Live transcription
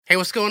Hey,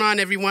 what's going on,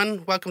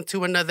 everyone? Welcome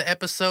to another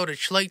episode of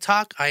Chley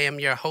Talk. I am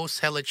your host,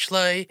 Hella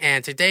Chley,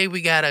 and today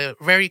we got a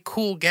very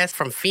cool guest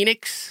from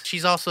Phoenix.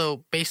 She's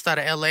also based out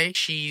of LA.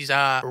 She's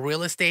a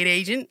real estate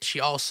agent. She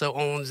also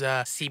owns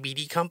a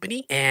CBD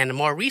company, and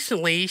more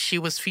recently, she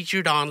was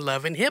featured on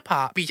Love and Hip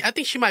Hop. I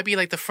think she might be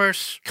like the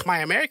first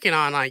Khmer American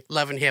on like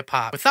Love and Hip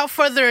Hop. Without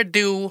further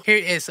ado, here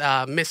is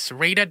Miss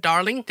Rada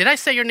Darling. Did I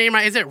say your name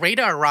right? Is it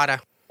Rada or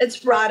Rada?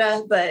 It's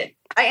Rada, but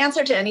I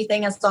answer to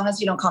anything as long as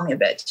you don't call me a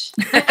bitch.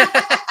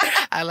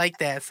 I like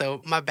that.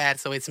 So my bad.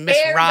 So it's Miss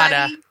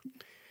Rada.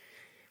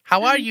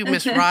 How are you,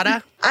 Miss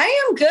Rada?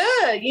 I am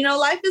good. You know,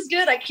 life is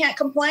good. I can't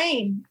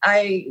complain.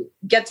 I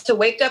get to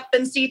wake up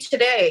and see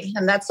today,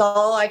 and that's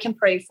all I can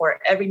pray for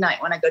every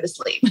night when I go to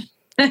sleep.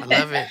 I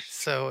love it.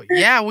 So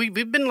yeah,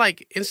 we've been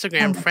like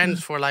Instagram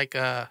friends for like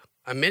a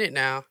minute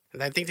now,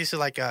 and I think this is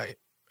like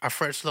our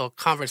first little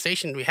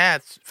conversation we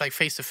had, like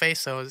face to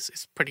face. So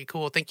it's pretty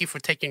cool. Thank you for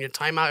taking your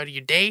time out of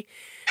your day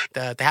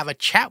to have a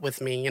chat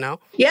with me, you know?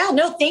 Yeah,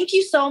 no, thank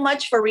you so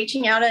much for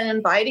reaching out and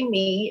inviting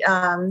me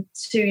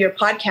to your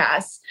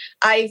podcast.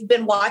 I've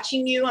been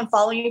watching you and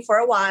following you for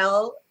a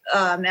while.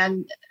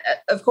 And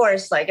of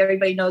course, like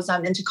everybody knows,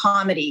 I'm into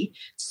comedy.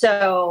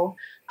 So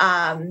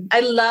I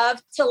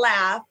love to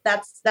laugh.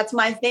 That's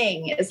my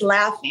thing, is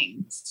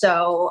laughing.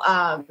 So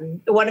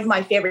one of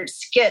my favorite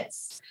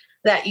skits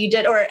that you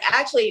did, or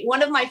actually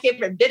one of my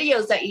favorite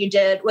videos that you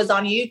did, was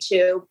on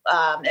YouTube,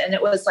 and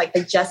it was like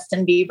the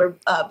Justin Bieber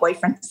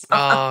boyfriend song.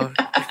 Oh,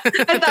 I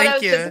thought that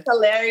was just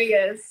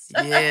hilarious.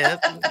 Yeah,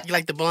 you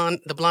like the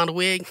blonde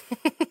wig?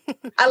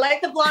 I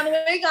like the blonde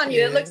wig on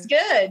you. Yeah. It looks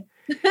good.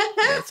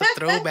 Yeah, it's a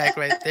throwback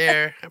right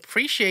there.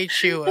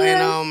 Appreciate you.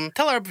 And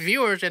tell our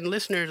viewers and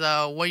listeners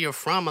where you're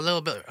from, a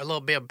little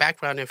bit of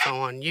background info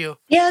on you.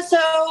 Yeah,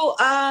 so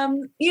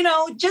you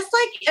know, just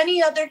like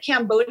any other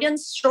Cambodian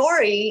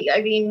story,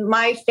 I mean,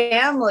 my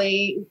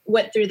family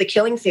went through the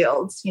killing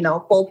fields, you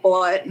know, Pol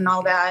Pot and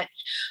all that.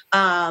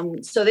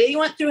 So they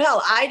went through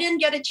hell. I didn't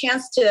get a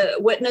chance to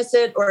witness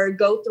it or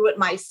go through it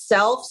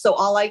myself. So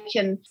all I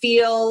can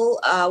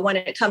feel when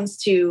it comes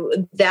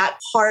to that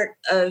part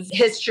of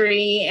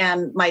history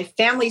and my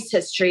family's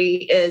history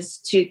is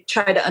to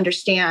try to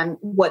understand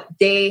what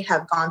they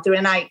have gone through.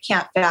 And I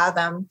can't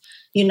fathom,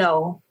 you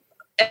know,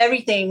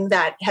 everything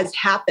that has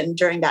happened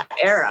during that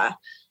era.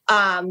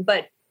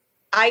 But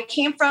I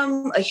came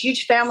from a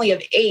huge family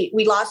of 8.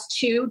 We lost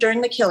 2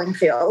 during the killing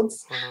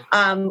fields.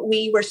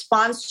 We were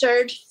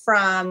sponsored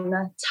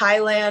from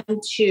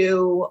Thailand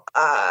to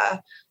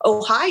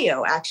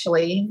Ohio,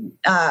 actually,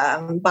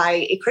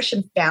 by a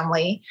Christian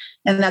family.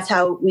 And that's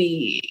how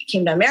we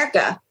came to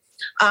America.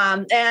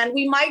 And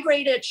we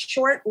migrated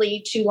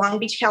shortly to Long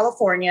Beach,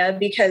 California,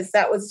 because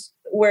that was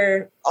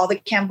where all the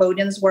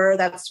Cambodians were.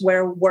 That's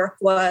where work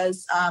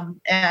was.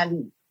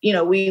 And, you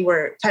know, we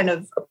were kind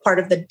of a part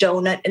of the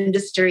donut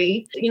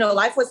industry. You know,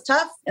 life was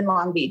tough in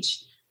Long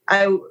Beach.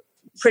 I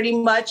pretty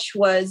much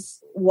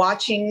was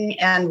watching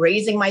and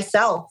raising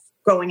myself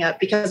growing up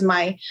because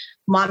my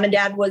mom and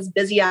dad was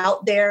busy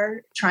out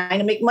there trying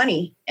to make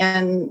money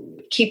and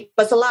keep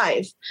us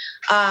alive.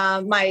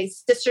 My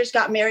sisters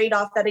got married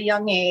off at a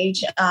young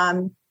age.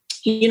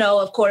 You know,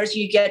 of course,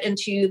 you get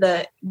into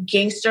the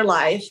gangster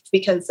life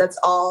because that's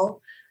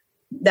all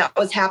that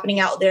was happening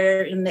out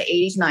there in the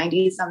 80s,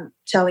 90s. I'm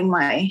telling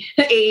my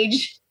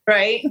age,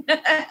 right?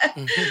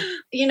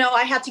 You know,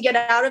 I had to get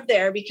out of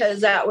there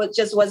because that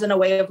wasn't a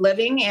way of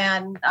living.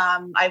 And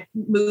I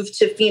moved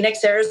to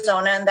Phoenix,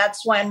 Arizona, and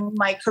that's when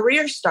my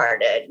career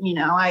started. You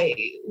know, I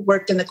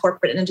worked in the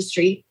corporate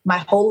industry my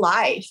whole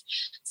life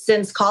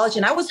since college,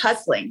 and I was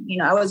hustling. You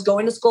know, I was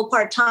going to school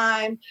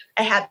part-time.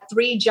 I had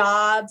 3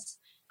 jobs.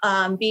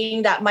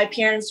 Being that my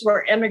parents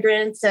were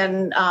immigrants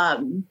and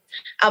I'm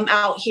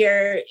out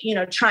here, you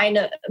know, trying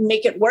to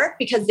make it work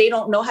because they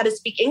don't know how to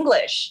speak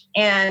English.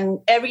 And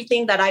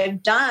everything that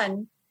I've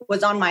done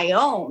was on my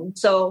own.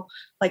 So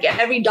like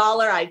every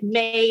dollar I've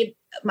made,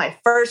 my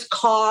first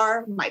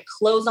car, my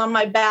clothes on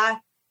my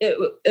back, it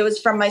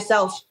was from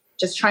myself,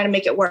 just trying to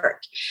make it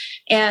work.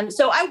 And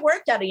so I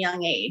worked at a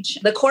young age.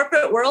 The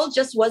corporate world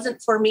just wasn't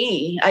for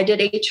me. I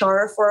did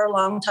HR for a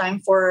long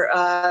time for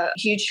a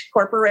huge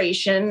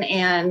corporation,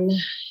 and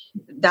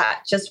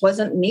that just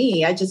wasn't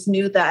me. I just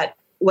knew that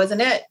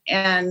wasn't it.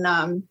 And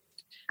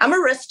I'm a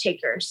risk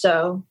taker,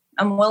 so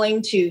I'm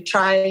willing to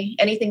try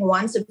anything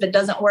once. If it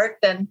doesn't work,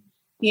 then,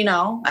 you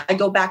know, I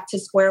go back to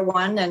square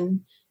one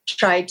and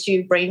try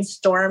to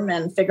brainstorm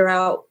and figure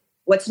out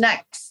what's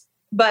next.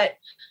 But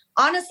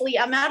honestly,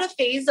 I'm at a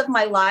phase of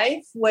my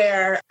life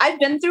where I've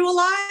been through a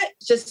lot.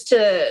 Just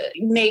to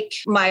make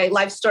my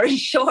life story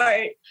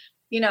short,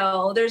 you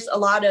know, there's a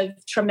lot of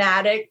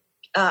traumatic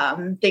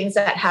things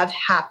that have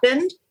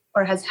happened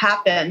or has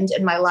happened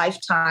in my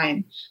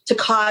lifetime to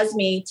cause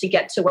me to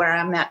get to where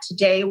I'm at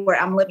today,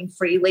 where I'm living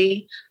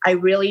freely. I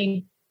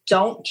really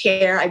don't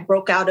care. I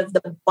broke out of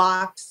the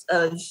box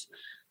of,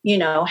 you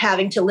know,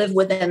 having to live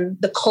within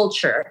the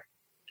culture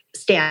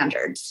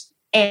standards.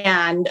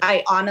 And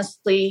I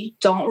honestly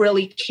don't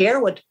really care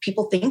what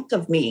people think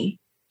of me.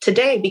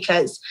 today,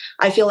 because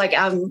I feel like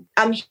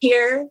I'm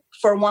here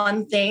for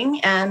one thing,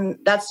 and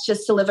that's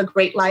just to live a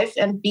great life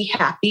and be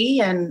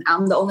happy. And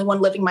I'm the only one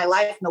living my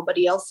life.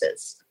 Nobody else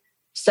is.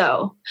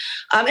 So,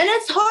 and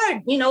it's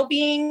hard,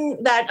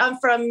 being that I'm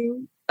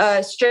from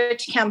a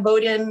strict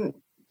Cambodian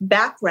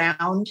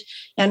background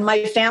and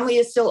my family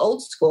is still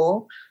old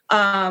school.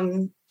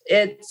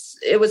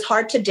 It was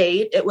hard to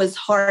date. It was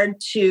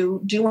hard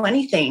to do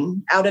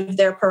anything out of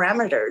their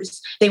parameters.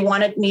 They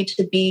wanted me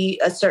to be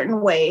a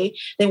certain way.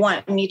 They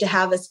wanted me to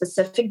have a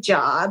specific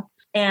job,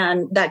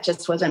 and that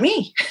just wasn't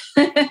me.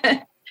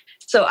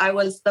 So I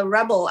was the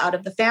rebel out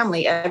of the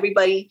family.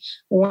 Everybody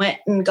went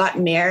and got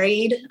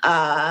married.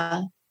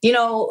 What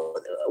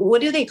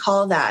do they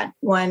call that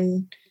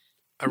when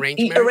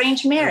arranged marriage?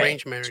 Arranged marriage.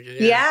 Arranged marriage.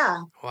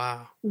 Yeah.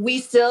 Wow.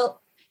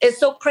 It's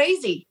so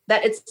crazy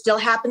that it still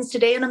happens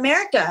today in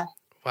America.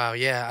 Wow,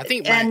 yeah. I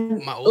think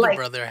my older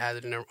brother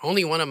had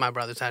only one of my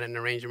brothers had an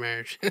arranged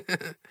marriage.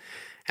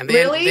 And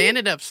they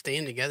ended up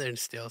staying together and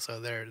still, so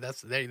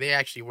they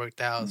actually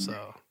worked out,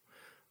 so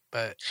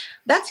but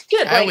that's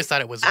good. I always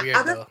thought it was weird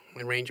though,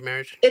 arranged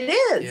marriage. It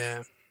is.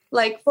 Yeah.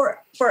 Like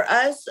for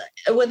us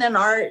within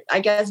our,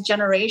 I guess,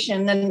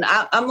 generation, and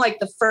I'm like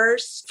the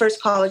first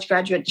college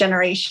graduate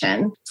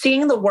generation,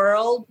 seeing the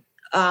world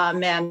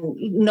and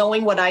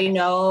knowing what I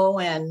know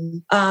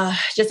and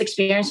just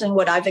experiencing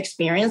what I've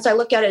experienced, I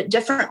look at it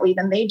differently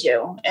than they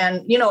do.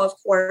 And, of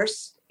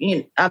course,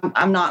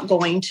 I'm not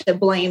going to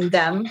blame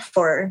them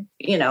for,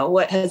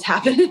 what has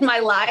happened in my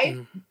life.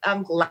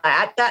 I'm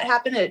glad that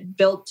happened. It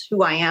built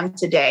who I am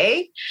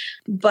today.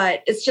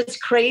 But it's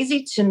just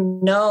crazy to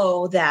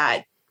know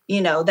that,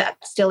 that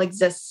still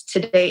exists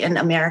today in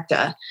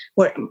America,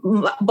 where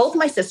both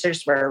my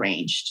sisters were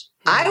arranged.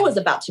 I was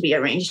about to be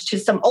arranged to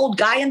some old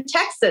guy in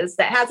Texas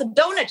that has a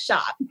donut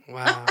shop.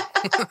 Wow.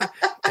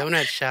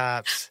 Donut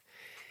shops.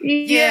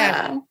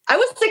 Yeah. I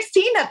was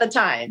 16 at the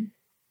time.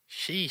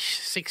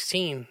 Sheesh,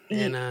 16.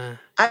 And I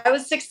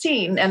was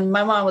 16, and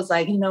my mom was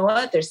like, you know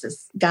what? There's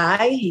this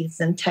guy. He's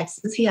in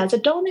Texas. He has a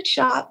donut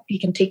shop. He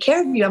can take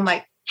care of you. I'm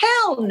like,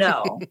 hell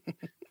no.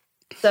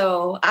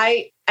 So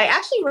I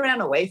actually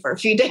ran away for a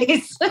few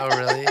days. Oh,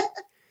 really?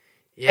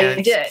 Yeah,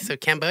 I did. So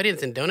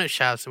Cambodians and donut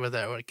shops were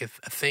like a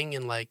thing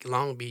in like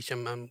Long Beach.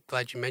 I'm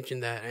glad you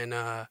mentioned that. And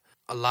a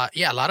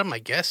lot of my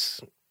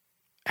guests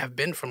have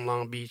been from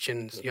Long Beach,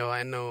 and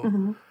I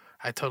know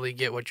I totally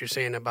get what you're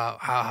saying about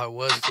how it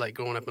was like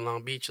growing up in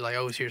Long Beach. Like I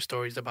always hear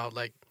stories about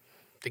like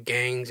the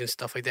gangs and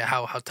stuff like that.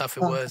 How tough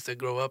it was to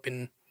grow up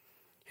in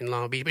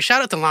Long Beach. But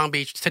shout out to Long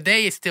Beach.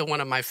 Today is still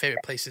one of my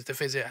favorite places to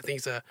visit. I think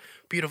it's a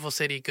beautiful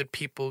city, good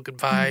people, good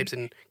vibes,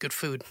 and good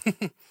food.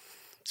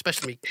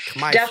 Especially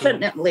Khmer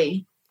Definitely.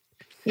 food.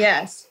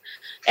 Yes.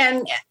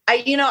 And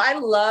I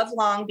love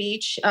Long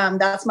Beach.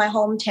 That's my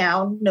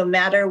hometown. No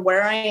matter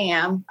where I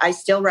am, I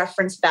still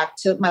reference back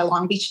to my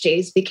Long Beach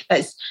days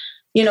because,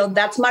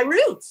 that's my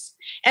roots.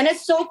 And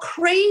it's so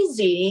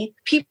crazy.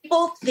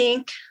 People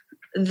think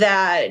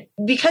that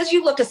because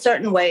you look a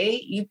certain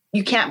way,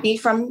 you can't be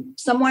from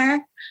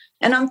somewhere.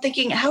 And I'm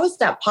thinking, how is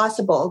that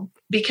possible?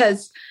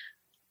 Because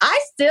I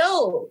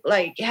still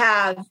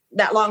have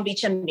that Long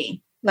Beach in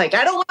me. I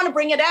don't want to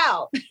bring it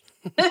out,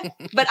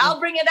 but I'll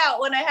bring it out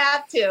when I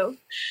have to.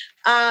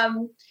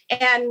 And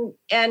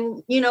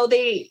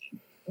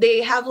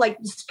they have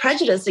this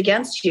prejudice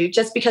against you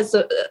just because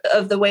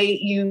of the way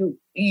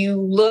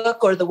you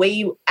look or the way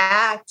you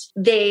act.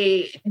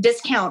 They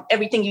discount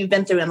everything you've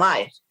been through in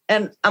life.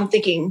 And I'm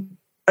thinking,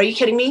 are you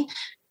kidding me?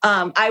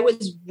 I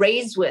was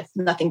raised with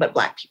nothing but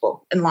Black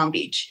people in Long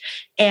Beach.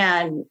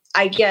 And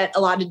I get a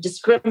lot of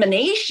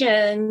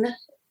discrimination,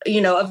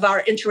 of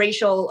our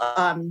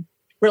interracial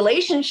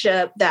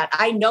relationship that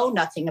I know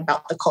nothing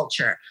about the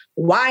culture.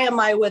 Why am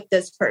I with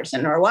this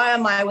person? Or why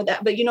am I with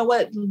that? But you know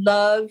what?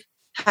 Love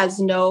has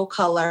no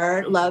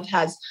color. Love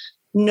has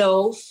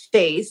no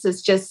face.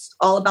 It's just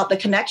all about the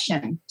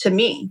connection to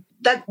me.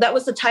 That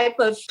was the type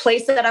of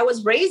place that I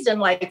was raised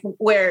in,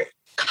 where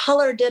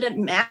color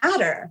didn't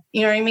matter.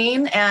 You know what I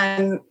mean?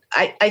 And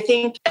I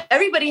think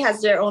everybody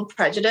has their own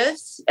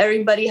prejudice.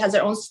 Everybody has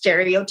their own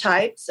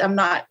stereotypes. I'm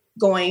not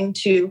going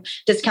to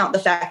discount the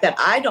fact that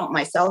I don't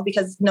myself,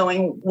 because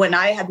knowing when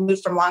I had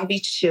moved from Long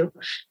Beach to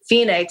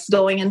Phoenix,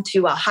 going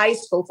into a high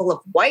school full of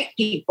white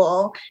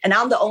people, and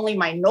I'm the only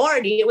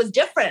minority, it was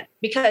different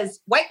because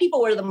white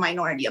people were the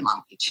minority in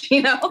Long Beach,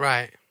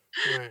 Right.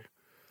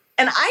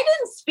 And I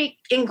didn't speak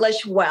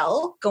English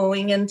well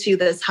going into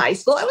this high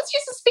school. I was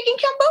used to speaking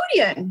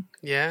Cambodian.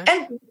 Yeah.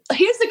 And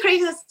here's the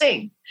craziest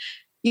thing.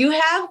 You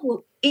have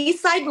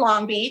Eastside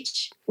Long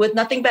Beach with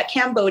nothing but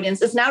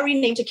Cambodians. It's now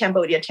renamed to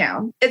Cambodia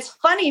Town. It's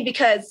funny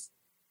because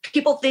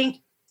people think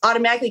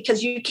automatically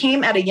because you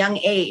came at a young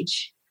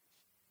age,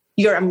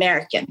 you're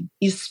American.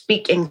 You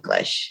speak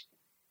English.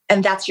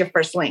 And that's your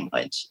first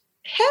language.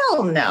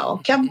 Hell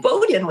no.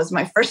 Cambodian was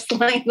my first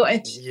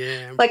language.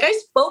 Yeah. I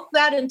spoke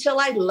that until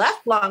I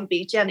left Long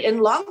Beach. And in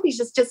Long Beach,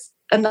 it's just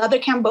another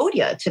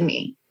Cambodia to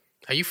me.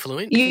 Are you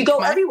fluent? You go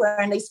everywhere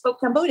and they spoke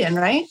Cambodian,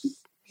 right?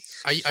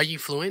 Are you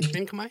fluent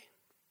in Khmer?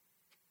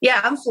 Yeah,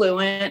 I'm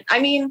fluent. I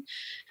mean,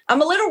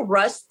 I'm a little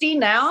rusty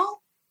now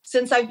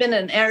since I've been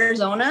in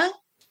Arizona,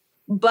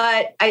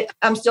 but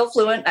I'm still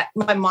fluent.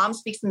 My mom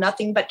speaks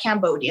nothing but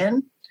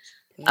Cambodian.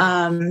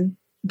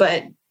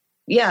 But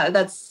yeah,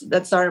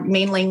 that's our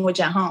main language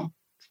at home.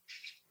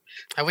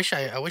 I wish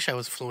I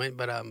was fluent,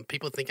 but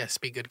people think I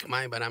speak good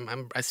Khmer, but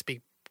I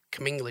speak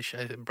Khmer English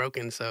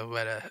broken. So,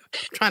 but I'm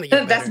trying to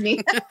get better. That's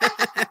me.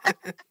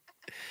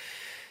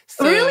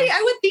 So, really, I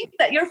would think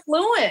that you're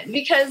fluent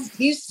because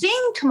you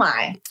sing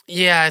Khmer.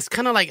 Yeah, it's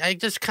kind of like I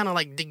just kind of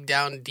like dig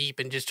down deep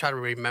and just try to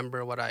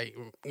remember what I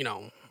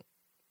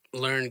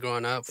learned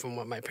growing up from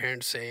what my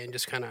parents say, and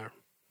just kind of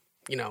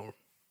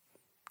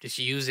just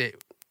use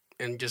it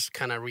and just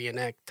kind of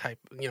reenact type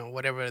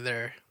whatever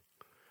their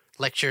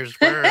lectures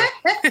were.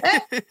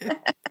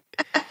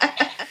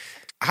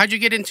 How'd you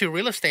get into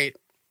real estate?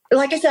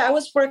 Like I said, I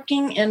was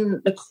working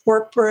in the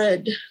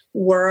corporate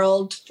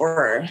world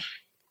for,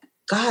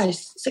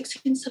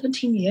 16,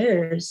 17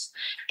 years.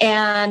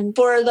 And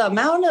for the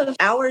amount of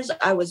hours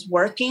I was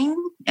working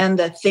and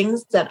the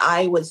things that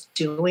I was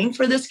doing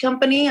for this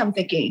company, I'm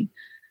thinking,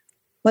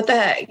 what the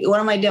heck? What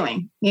am I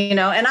doing? And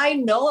I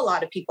know a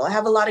lot of people. I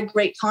have a lot of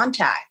great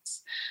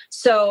contacts.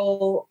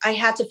 So I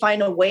had to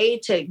find a way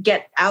to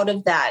get out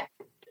of that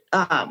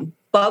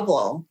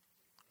bubble,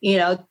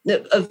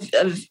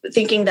 of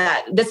thinking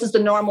that this is the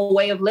normal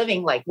way of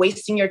living, like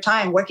wasting your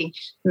time working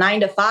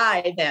 9 to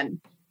 5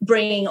 and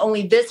bringing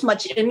only this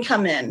much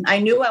income in. I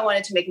knew I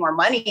wanted to make more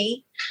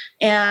money.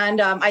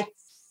 And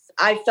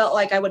I felt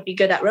like I would be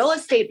good at real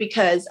estate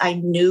because I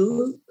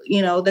knew,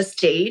 the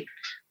state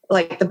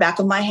like the back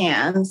of my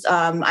hands.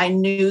 I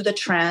knew the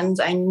trends.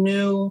 I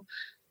knew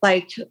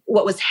like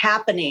what was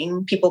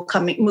happening, people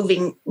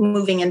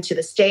moving into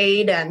the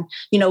state, and,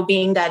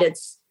 being that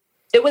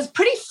it was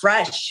pretty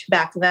fresh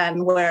back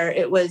then, where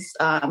it was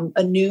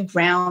a new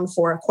ground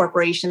for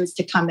corporations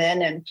to come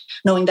in, and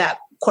knowing that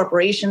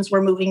corporations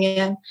were moving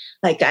in,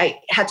 like I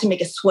had to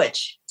make a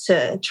switch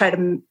to try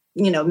to,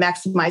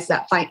 maximize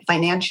that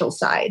financial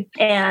side.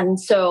 And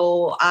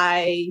so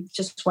I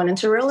just went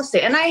into real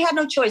estate, and I had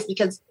no choice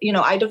because,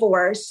 I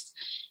divorced.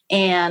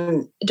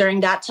 And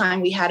during that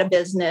time we had a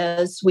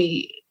business.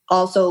 We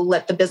also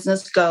let the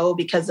business go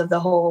because of the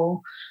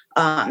whole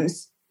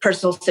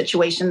personal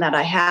situation that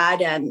I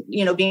had. And,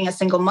 being a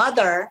single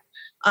mother,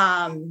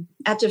 I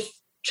had to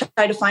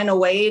try to find a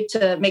way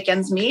to make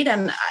ends meet.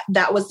 And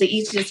that was the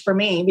easiest for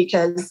me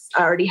because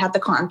I already had the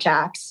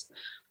contacts.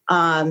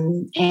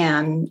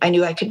 And I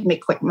knew I could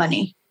make quick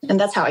money. And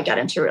that's how I got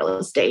into real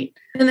estate.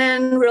 And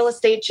then real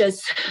estate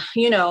just,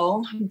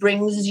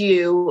 brings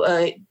you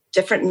a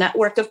different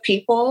network of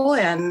people.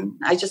 And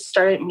I just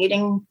started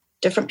meeting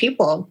different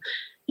people.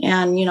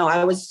 And,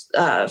 I was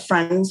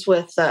friends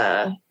with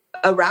a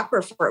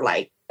rapper for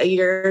like a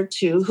year or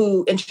two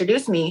who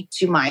introduced me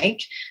to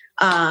Mike.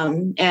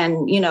 And,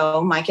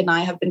 Mike and I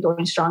have been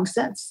going strong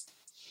since.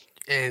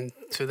 And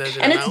to those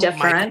that and know, it's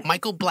different.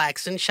 Michael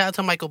Blackson. Shout out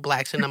to Michael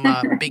Blackson. I'm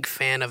a big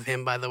fan of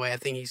him, by the way. I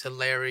think he's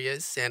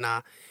hilarious. And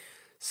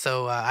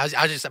so I was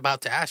just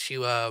about to ask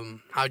you,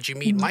 how'd you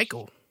meet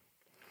Michael?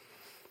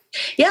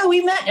 Yeah,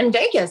 we met in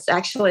Vegas,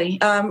 actually.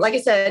 Like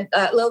I said,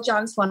 Lil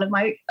Jon's one of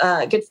my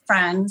good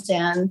friends,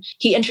 and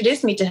he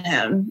introduced me to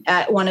him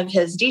at one of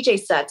his DJ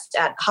sets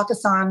at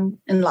Hakkasan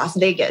in Las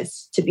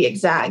Vegas, to be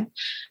exact.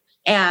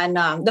 And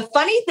the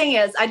funny thing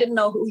is, I didn't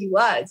know who he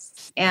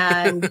was,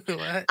 and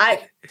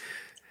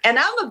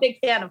I'm a big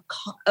fan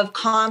of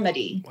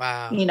comedy.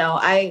 Wow.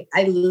 I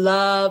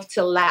love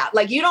to laugh.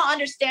 Like, you don't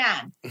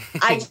understand.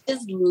 I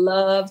just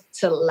love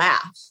to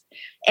laugh.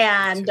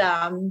 And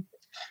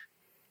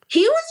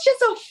he was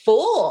just a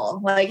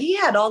fool. Like, he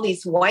had all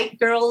these white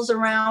girls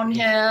around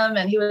him,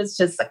 and he was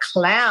just a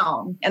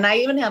clown. And I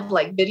even have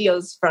like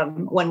videos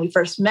from when we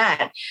first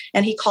met,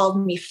 and he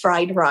called me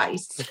fried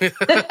rice. And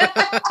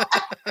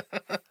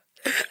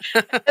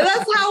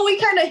that's how we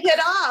kind of hit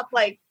off.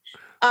 Like,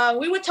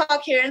 we would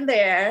talk here and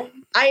there.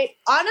 I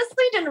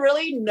honestly didn't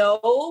really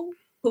know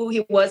who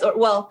he was,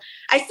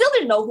 I still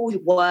didn't know who he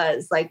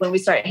was. Like, when we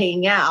started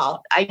hanging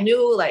out, I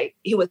knew like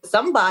he was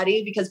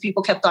somebody because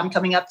people kept on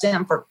coming up to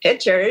him for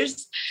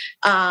pictures.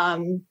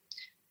 I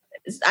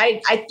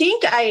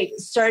think I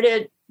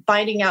started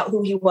finding out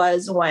who he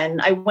was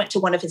when I went to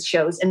one of his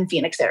shows in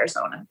Phoenix,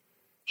 Arizona.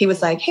 He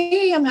was like,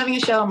 "Hey, I'm having a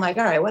show." I'm like,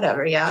 "All right,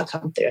 whatever. Yeah, I'll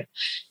come through."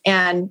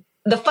 And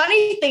the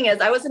funny thing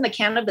is, I was in the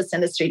cannabis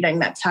industry during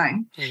that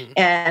time. Mm-hmm.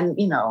 And,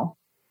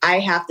 I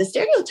have the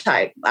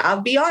stereotype.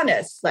 I'll be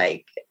honest.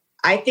 Like,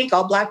 I think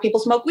all Black people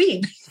smoke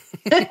weed.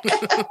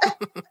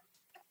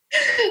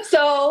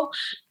 So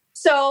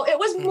it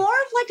was more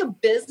of like a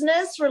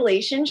business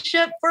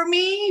relationship for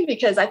me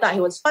because I thought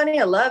he was funny.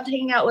 I loved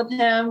hanging out with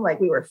him. Like,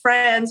 we were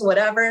friends,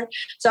 whatever.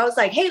 So I was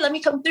like, "Hey, let me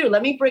come through.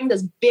 Let me bring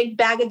this big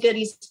bag of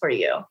goodies for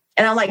you."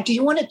 And I'm like, "Do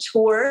you want to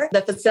tour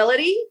the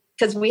facility?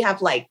 Because we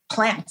have like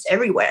plants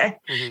everywhere."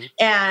 Mm-hmm.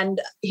 And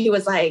he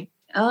was like,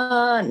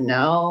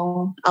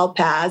 "No, I'll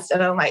pass."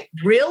 And I'm like,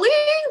 "Really?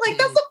 Like,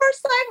 that's the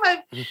first time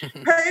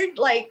I've heard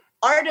like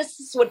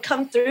artists would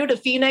come through to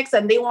Phoenix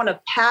and they want to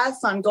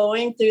pass on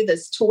going through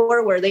this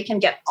tour where they can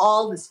get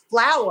all this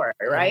flour,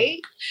 right?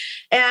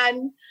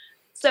 And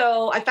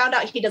so I found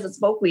out he doesn't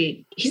smoke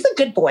weed. He's a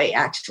good boy,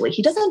 actually.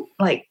 He doesn't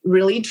like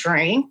really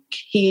drink.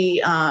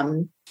 He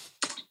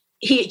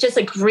just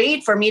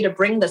agreed for me to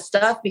bring the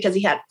stuff because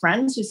he had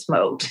friends who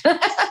smoked.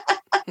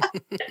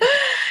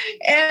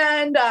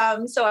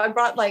 And so I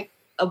brought like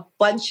a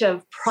bunch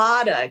of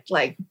product,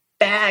 like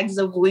bags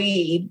of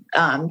weed,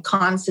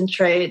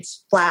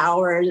 concentrates,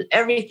 flour,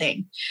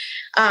 everything.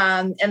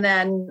 And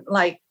then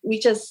like we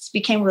just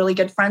became really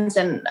good friends.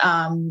 And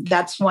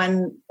that's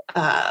when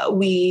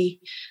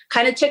we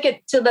kind of took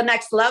it to the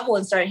next level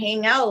and started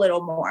hanging out a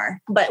little more.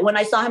 But when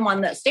I saw him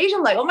on the stage,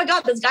 I'm like, oh my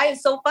God, this guy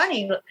is so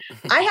funny.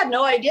 I had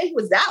no idea he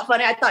was that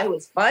funny. I thought he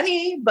was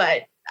funny,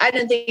 but I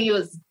didn't think he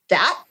was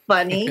that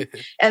funny.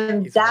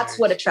 And that's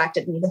what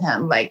attracted me to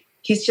him. Like,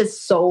 he's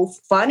just so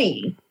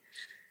funny.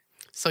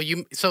 So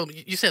you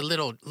said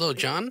Little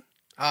John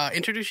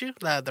introduced you,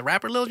 the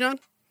rapper Lil Jon?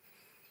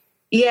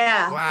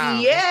 Yeah. Wow.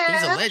 Yeah.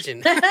 He's a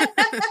legend.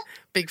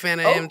 Big fan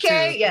of him too.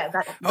 Okay. Yeah.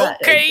 That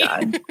okay. Is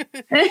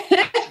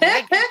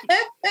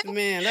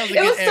Man, that was a it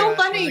good was era. so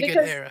funny That was a because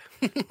good era.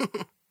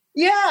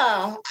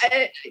 yeah,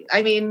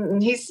 I mean,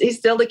 he's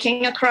still the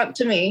king of crunk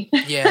to me.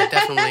 Yeah,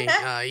 definitely.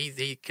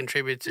 He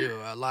contributed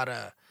to a lot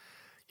of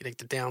like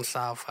the down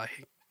south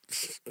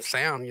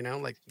sound.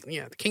 Like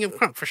the king of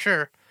crunk for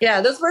sure.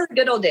 Yeah, those were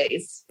good old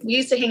days. We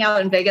used to hang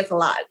out in Vegas a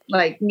lot,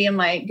 like me and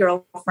my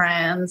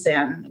girlfriends,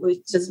 and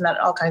we just met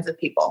all kinds of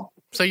people.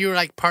 So you were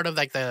like part of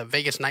like the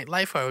Vegas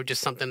nightlife, or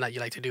just something that you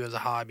like to do as a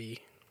hobby?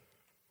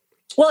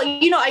 Well,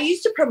 I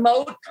used to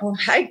promote.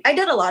 I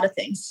did a lot of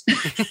things.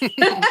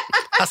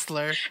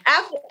 Hustler.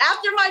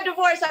 After my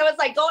divorce, I was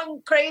like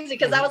going crazy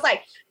because I was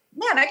like,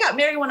 man, I got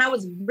married when I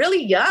was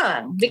really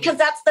young, because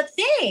that's the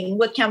thing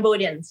with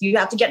Cambodians. You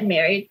have to get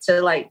married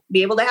to like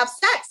be able to have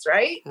sex,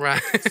 right?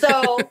 Right.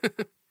 So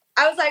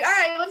I was like, all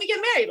right, let me get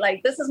married.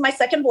 Like, this is my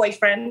second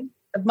boyfriend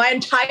of my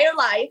entire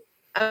life.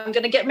 I'm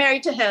going to get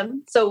married to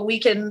him so we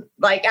can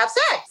like have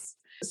sex.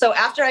 So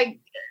after I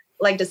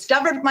like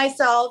discovered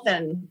myself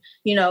and,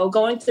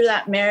 going through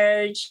that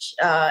marriage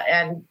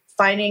and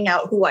finding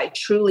out who I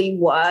truly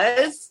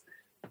was,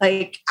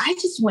 like, I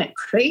just went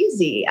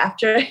crazy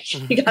after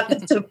I got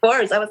the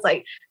divorce. I was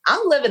like, I'm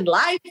living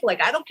life.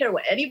 Like, I don't care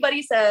what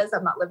anybody says.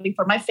 I'm not living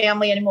for my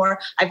family anymore.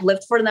 I've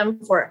lived for them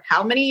for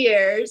how many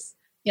years?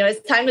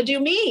 It's time to do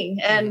me.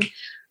 And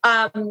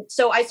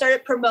so I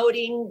started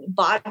promoting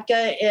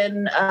vodka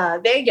in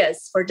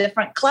Vegas for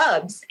different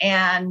clubs.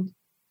 And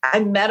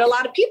I met a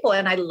lot of people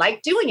and I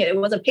liked doing it. It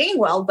wasn't paying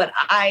well, but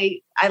I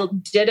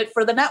did it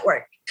for the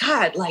network.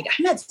 God, like,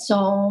 I met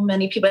so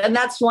many people. And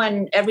that's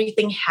when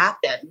everything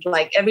happened.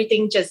 Like,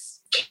 everything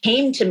just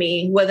came to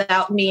me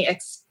without me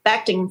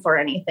expecting for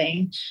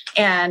anything.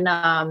 And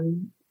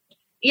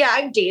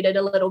I've dated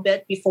a little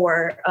bit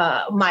before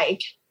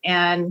Mike.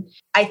 And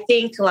I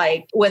think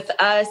like with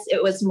us,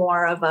 it was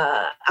more of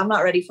I'm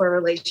not ready for a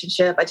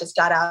relationship. I just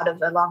got out of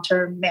a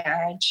long-term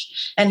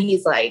marriage. And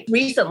he's like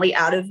recently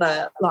out of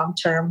a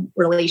long-term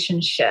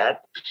relationship.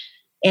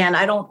 And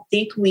I don't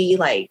think we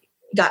like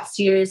got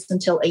serious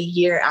until a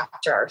year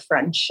after our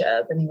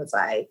friendship. And he was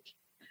like,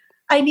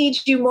 I need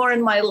you more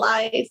in my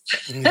life.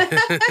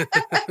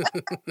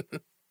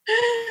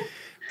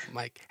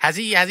 Mike, has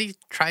he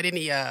tried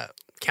any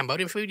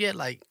Cambodian food yet?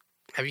 Like,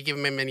 have you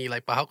given him any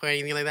like bahok or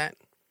anything like that?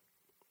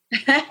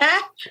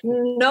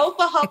 No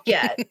bahok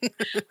yet,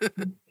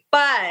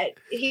 but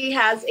he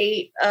has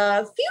a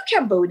few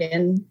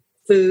Cambodian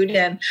food,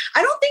 and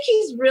I don't think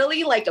he's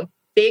really like a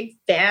big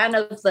fan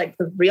of like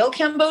the real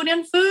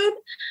Cambodian food,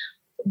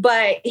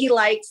 but he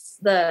likes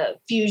the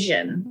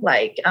fusion.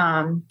 Like,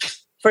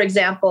 for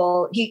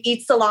example, he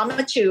eats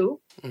salama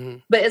chew,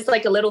 but it's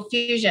like a little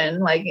fusion.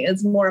 Like,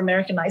 it's more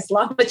Americanized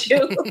salama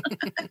chew.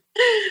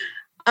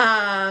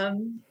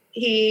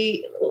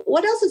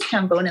 What else is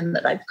Cambodian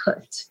that I've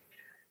cooked?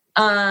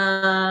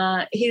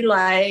 He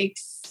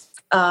likes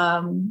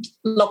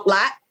lok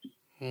lat.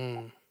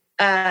 And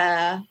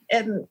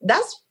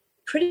that's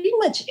pretty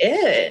much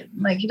it.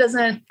 Like, he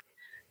doesn't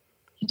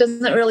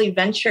really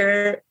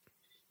venture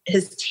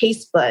his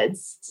taste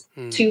buds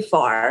too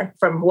far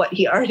from what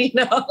he already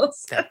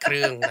knows.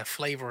 That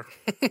flavor.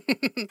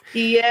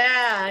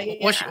 Yeah.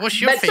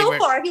 What's your favorite? But so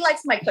far, he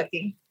likes my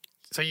cooking.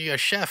 So you're a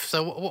chef.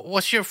 So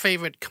what's your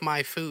favorite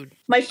Khmer food?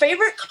 My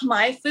favorite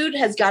Khmer food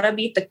has got to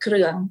be the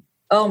krung.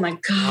 Oh my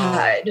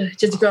God.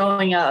 Just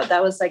growing up,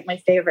 that was like my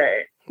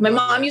favorite. My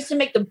mom used to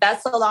make the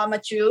best salama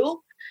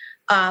chew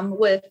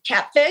with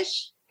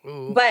catfish.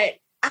 Ooh. But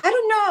I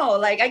don't know.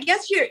 Like, I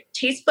guess your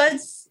taste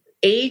buds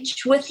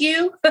age with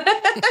you.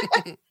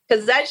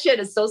 Because that shit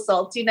is so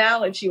salty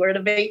now if you were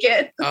to make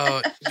it.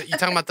 Oh, you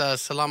talking about the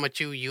salama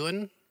chew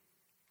yuan?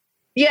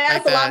 Yeah,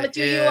 like salama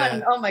chew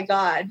yuan. Oh my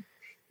God.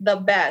 The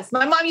best.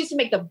 My mom used to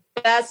make the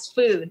best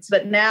foods,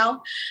 but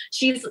now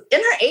she's in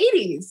her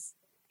 80s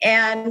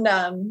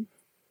and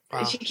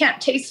she can't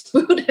taste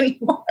food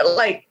anymore.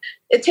 Like,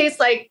 it tastes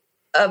like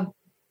a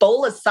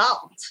bowl of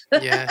salt.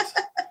 Yes.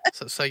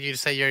 So you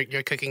say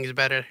your cooking is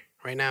better?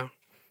 right now.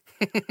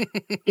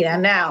 Yeah,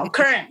 now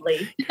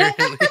currently.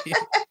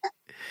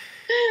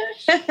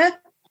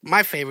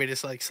 My favorite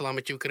is like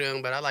salamat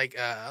yukarung, but I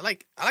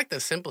like the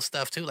simple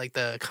stuff too, like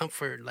the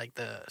comfort, like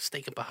the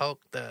steak and bahok,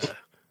 the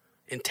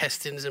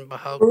intestines and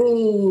bahok,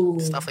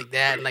 stuff Ooh, like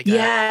that, and like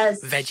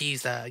yes.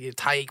 veggies,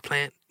 Thai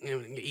eggplant.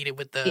 You eat it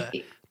with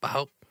the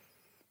bahok,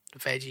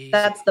 veggies.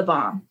 That's the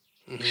bomb.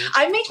 Mm-hmm.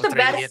 I make the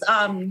best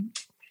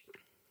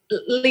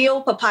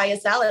Leo papaya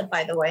salad,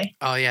 by the way.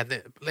 Oh yeah,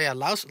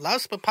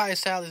 Laos papaya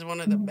salad is one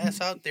of the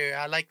best out there.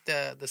 I like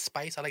the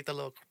spice. I like the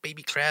little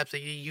baby crabs that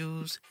you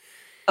use.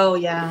 Oh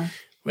yeah,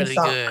 Really the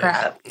salt good.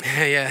 crab.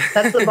 Yeah,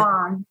 That's the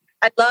bomb.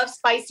 I love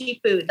spicy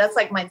food. That's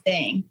like my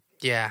thing.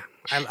 yeah,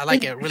 I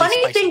like it really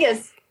Funny spicy. thing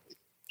is,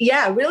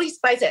 yeah, really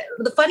spicy.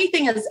 The funny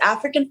thing is,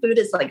 African food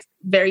is like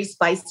very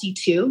spicy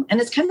too, and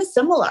it's kind of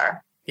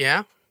similar.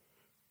 Yeah.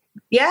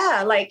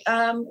 Yeah, like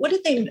what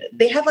did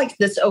they have like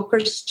this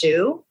okra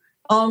stew?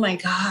 Oh my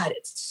god,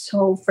 it's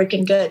so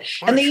freaking good.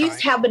 And they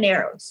use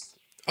habaneros.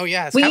 Oh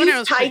yeah, we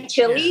use Thai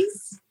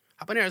chilies.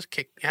 Yeah. Habaneros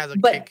has a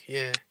kick.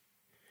 Yeah.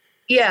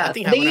 Yeah,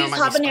 they use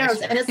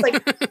habaneros, and it's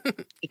like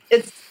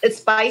it's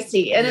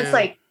spicy, and it's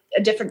like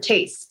a different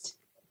taste.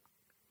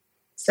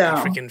 So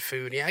African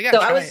food, yeah.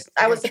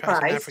 I was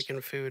surprised.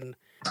 African food,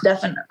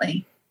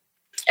 definitely.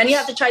 And you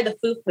have to try the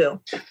fufu.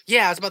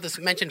 Yeah, I was about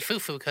to mention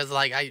fufu because,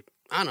 like, I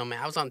don't know,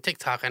 man. I was on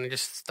TikTok and I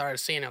just started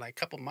seeing it like a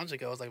couple months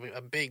ago. It was like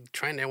a big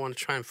trend. I want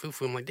to try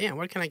fufu. I'm like, damn,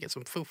 where can I get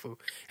some fufu?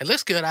 It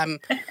looks good. I'm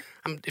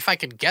if I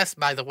could guess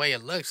by the way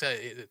it looks,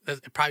 it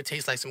probably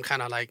tastes like some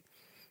kind of like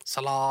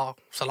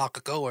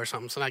salakako or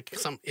something. So like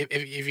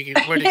if you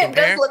were to compare, it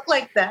does look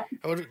like that.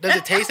 Or does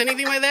it taste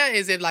anything like that?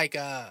 Is it like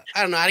I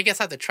don't know. I guess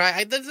I have to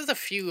try. There's a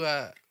few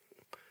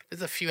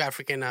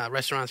African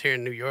restaurants here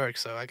in New York,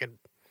 so I could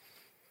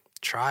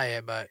try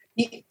it. But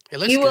it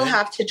looks you good. will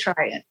have to try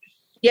it.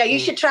 Yeah, you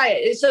should try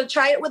it. So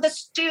try it with a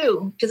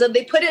stew because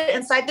they put it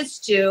inside the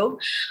stew.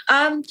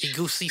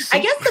 Goosey soup. I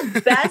guess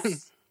the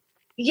best.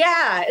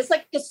 Yeah, it's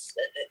like this.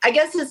 I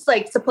guess it's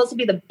like supposed to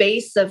be the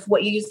base of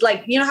what you use.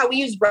 Like, you know how we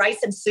use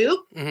rice and soup?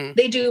 Mm-hmm.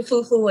 They do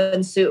fufu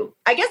and soup.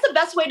 I guess the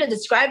best way to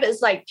describe it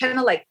is like kind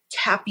of like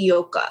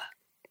tapioca.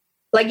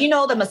 Like, you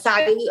know, the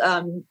masai,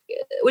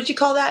 what you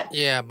call that?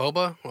 Yeah,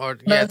 boba or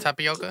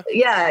tapioca.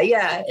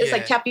 Yeah. It's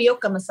like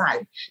tapioca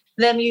masai.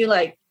 Then you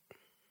like,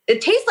 it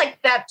tastes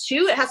like that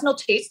too. It has no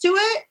taste to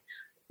it,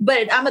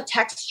 but I'm a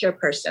texture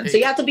person. So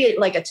you have to be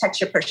like a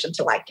texture person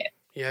to like it.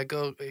 Yeah,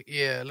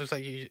 it looks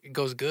like it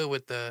goes good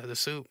with the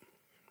soup.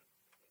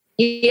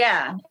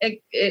 Yeah,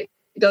 it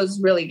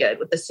goes really good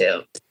with the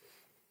soup.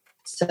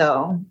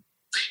 So,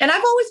 and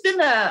I've always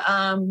been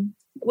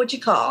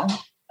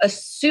a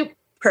soup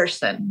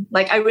person.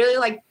 Like I really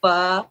like pho,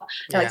 I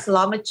like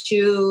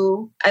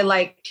salamachu, I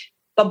like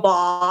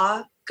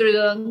baba,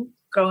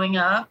 growing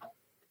up.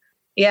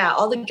 Yeah,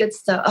 all the good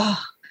stuff. Oh,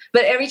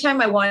 but every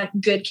time I want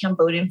good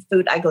Cambodian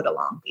food, I go to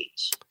Long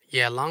Beach.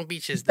 Yeah, Long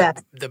Beach is the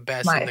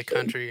best in the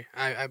country.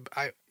 I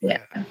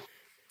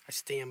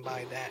stand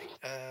by that.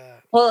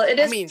 Well, it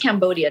is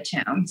Cambodia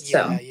town,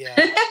 so yeah.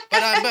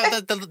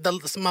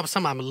 But some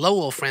of my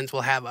Lowell friends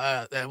will have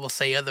will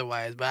say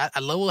otherwise. But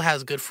Lowell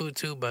has good food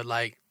too. But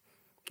like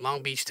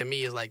Long Beach to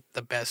me is like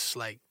the best,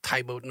 like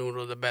Thai boat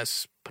noodle, the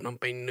best Phnom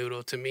Penh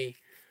noodle to me.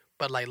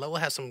 But like Lowell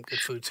has some good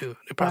food too.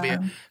 They're probably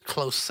a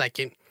close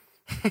second.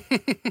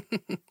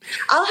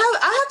 I'll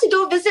have to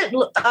go visit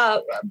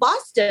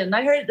Boston.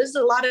 I heard there's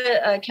a lot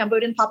of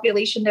Cambodian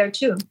population there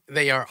too.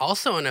 They are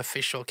also an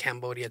official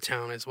Cambodia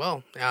town as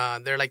well.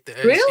 They're like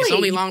really? It's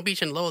only Long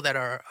Beach and Lowell that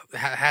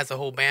has the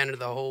whole banner,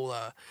 the whole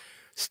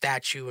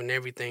statue and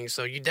everything.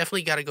 So you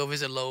definitely got to go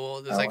visit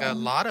Lowell. There's a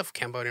lot of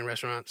Cambodian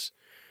restaurants.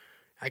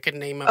 I could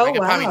name. I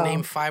could probably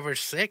name 5 or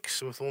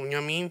 6. With, you know what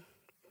I mean?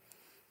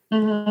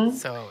 Mm-hmm.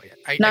 So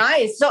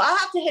nice. So I'll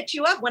have to hit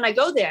you up when I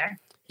go there.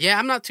 Yeah,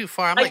 I'm not too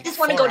far. I'm like just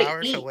 4 go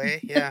hours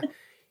away. Yeah.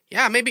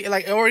 Yeah, maybe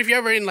like, or if you're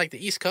ever in like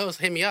the East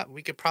Coast, hit me up.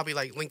 We could probably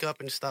like link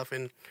up and stuff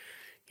and,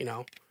 you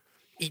know,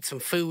 eat some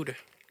food,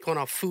 going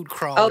on food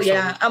crawl. Oh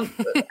yeah.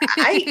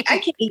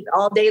 I can eat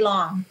all day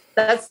long.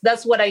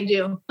 That's what I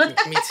do.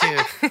 Me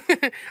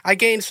too. I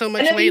gained so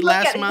much weight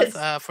last month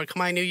for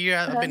Khmer New Year.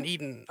 I've been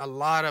eating a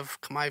lot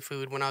of Khmer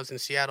food when I was in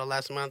Seattle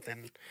last month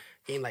and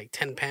gained like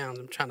 10 pounds.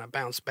 I'm trying to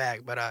bounce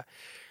back. But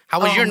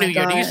how was your New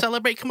Year? Do you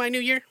celebrate Khmer New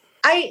Year?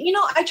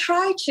 I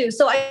try to.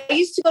 So I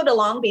used to go to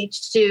Long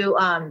Beach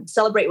to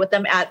celebrate with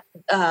them at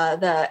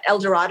the El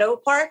Dorado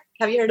Park.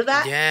 Have you heard of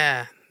that?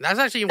 Yeah. That's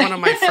actually one of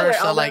my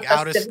first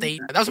out of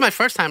state. That was my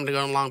first time to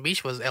go to Long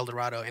Beach was El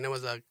Dorado, and it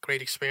was a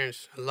great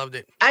experience. I loved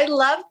it. I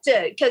loved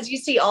it because you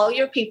see all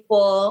your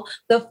people,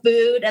 the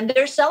food, and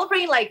they're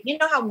celebrating like, you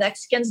know how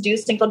Mexicans do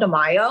Cinco de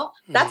Mayo?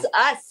 That's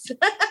us.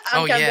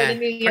 Oh yeah,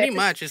 pretty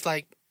much. It's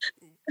like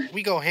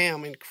we go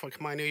ham for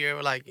Khmer New Year.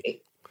 We're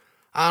like,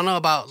 I don't know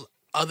about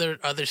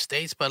other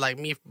states, but like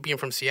me being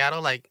from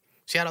Seattle, like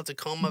Seattle,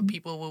 Tacoma,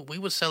 people, we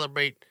would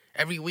celebrate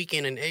every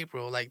weekend in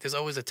April. Like there's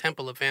always a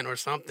temple event or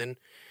something.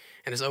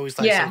 And it's always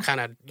like some kind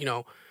of,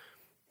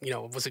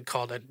 what's it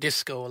called, a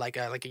disco, like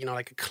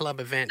a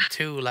club event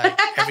too, like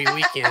every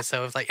weekend.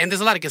 So it's like, and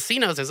there's a lot of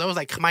casinos. There's always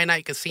like Khmer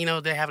Night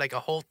Casino. They have like a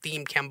whole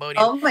theme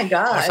Cambodian. Oh my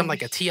god! Or something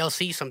like a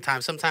TLC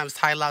sometimes. Sometimes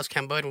Thai, Laos,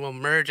 Cambodian will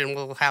merge and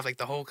we'll have like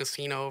the whole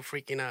casino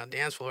freaking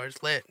dance floor.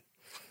 It's lit.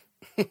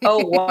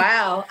 Oh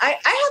wow! I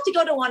have to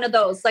go to one of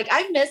those. Like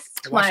I miss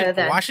Khmer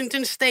events.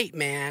 Washington State,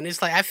 man.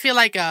 It's like I feel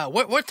like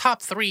we're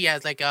top 3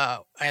 as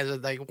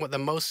the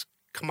most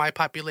Khmer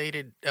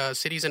populated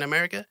cities in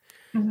America.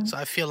 Mm-hmm. So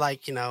I feel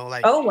like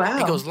oh wow,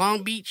 it goes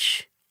Long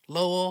Beach,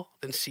 Lowell,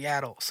 then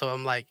Seattle. So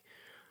I'm like,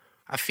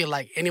 I feel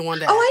like anyone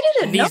that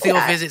needs to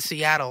go visit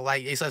Seattle,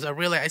 like it's a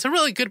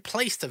really good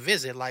place to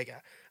visit. Like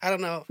I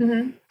don't know.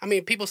 Mm-hmm. I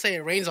mean, people say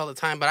it rains all the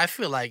time, but I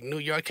feel like New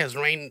York has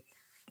rained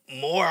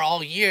more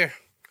all year.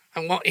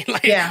 I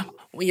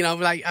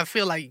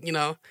feel like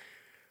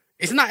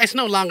it's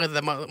no longer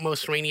the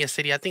most rainiest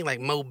city. I think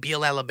like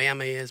Mobile,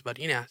 Alabama is, but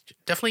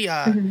definitely.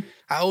 Mm-hmm.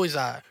 I always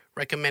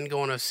recommend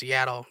going to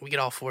Seattle. We get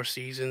all 4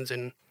 seasons,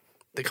 and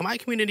the Khmer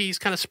community is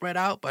kind of spread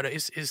out, but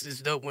it's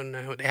dope when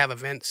they have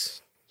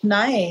events.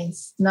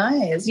 Nice.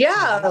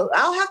 Yeah,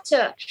 I'll have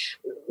to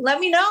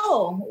let me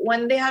know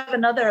when they have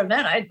another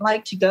event. I'd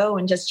like to go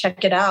and just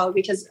check it out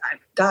because,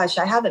 gosh,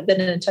 I haven't been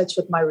in touch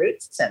with my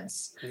roots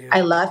since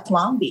I left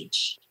Long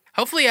Beach.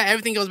 Hopefully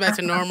everything goes back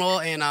to normal,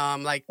 and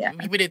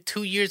we did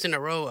 2 years in a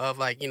row of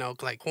like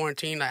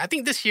quarantine. I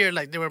think this year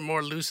they were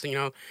more loose.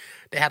 They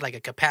had like a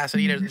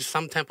capacity. Mm-hmm.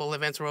 Some temple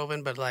events were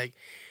open, but like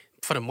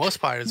for the most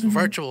part, it's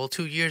virtual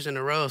 2 years in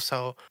a row.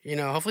 So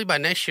hopefully by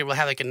next year we'll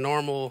have like a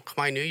normal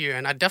Khmer New Year.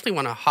 And I definitely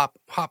want to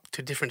hop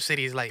to different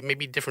cities, like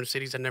maybe different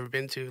cities I've never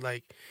been to,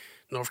 like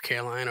North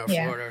Carolina or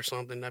Florida or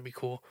something. That'd be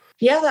cool.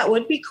 Yeah, that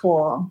would be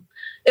cool.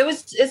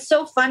 It's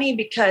so funny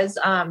because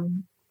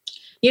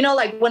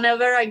like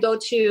whenever I go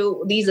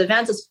to these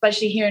events,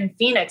 especially here in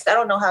Phoenix, I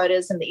don't know how it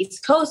is in the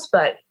East Coast,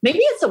 but maybe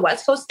it's a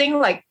West Coast thing.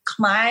 Like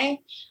Khmer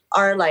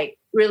are like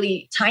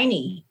really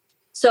tiny.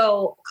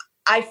 So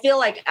I feel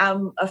like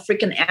I'm a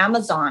freaking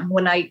Amazon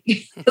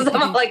because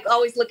I'm like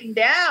always looking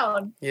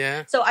down.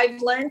 Yeah. So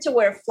I've learned to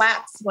wear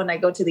flats when I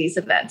go to these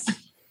events.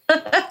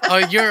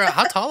 Oh,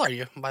 how tall are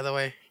you, by the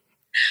way?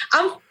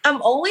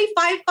 I'm only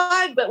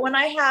 5'5", but when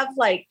I have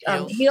like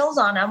heels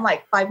on, I'm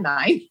like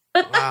 5'9".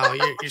 Wow,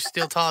 you're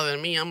still taller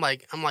than me. I'm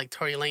like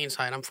Tory Lane's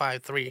height. I'm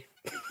 5'3".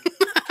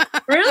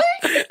 Really?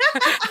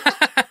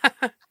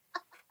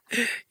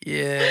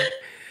 Yeah.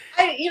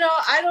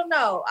 I don't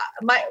know.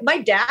 My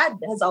dad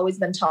has always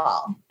been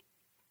tall,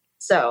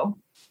 so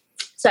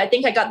I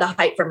think I got the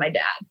height from my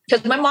dad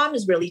because my mom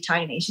is really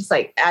tiny. She's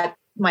like at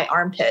my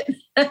armpit,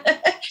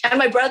 and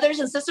my brothers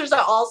and sisters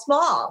are all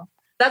small.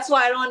 That's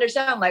why I don't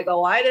understand. I'm like,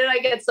 why did I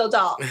get so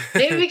tall?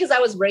 Maybe because I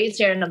was raised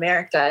here in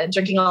America and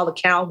drinking all the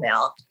cow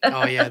milk.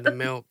 Oh, yeah, the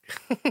milk.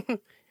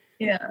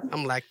 Yeah.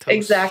 I'm lactose.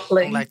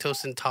 Exactly. I'm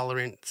lactose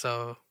intolerant,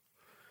 so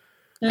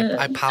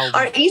I powder.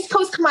 Are East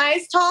Coast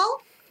Khmers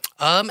tall?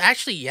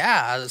 Actually,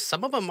 yeah.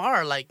 Some of them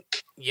are like,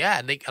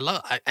 yeah.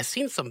 I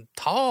seen some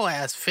tall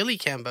ass Philly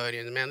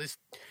Cambodians, man.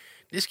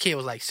 This kid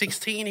was like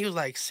 16. He was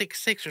like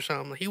 6'6" or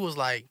something. He was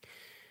like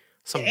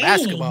some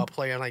basketball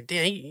player. I'm like,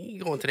 damn,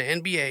 he going to the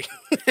NBA.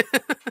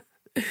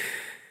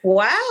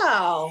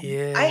 Wow.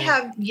 Yeah. I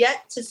have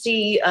yet to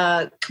see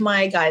a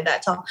Khmer guy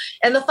that tall.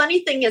 And the funny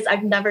thing is,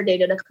 I've never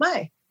dated a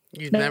Khmer.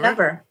 You've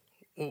never?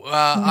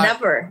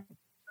 Never.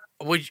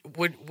 Would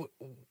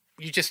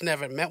you just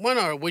never met one,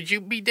 or would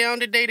you be down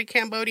to date a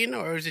Cambodian,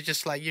 or is it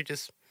just like you're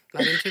just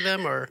not into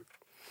them, or?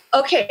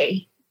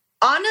 Okay.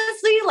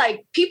 Honestly,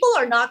 like people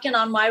are knocking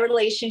on my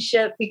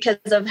relationship because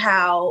of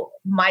how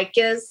Mike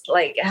is,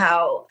 like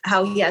how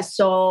he has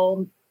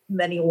so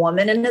many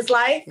women in his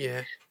life.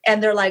 Yeah.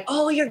 And they're like,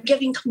 oh, you're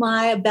giving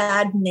Khmer a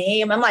bad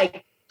name. I'm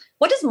like,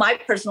 what does my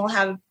personal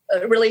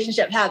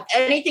relationship have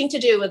anything to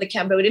do with the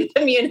Cambodian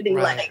community?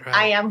 Right.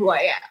 I am who I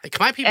am. Like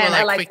Khmer people and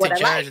are like quick to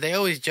judge. Like. They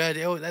always judge.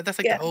 That's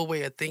like the old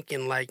way of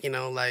thinking. Like,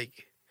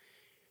 like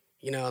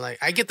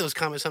I get those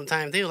comments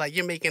sometimes. They're like,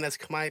 you're making us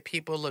Khmer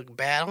people look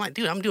bad. I'm like,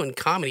 dude, I'm doing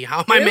comedy.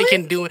 How am I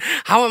making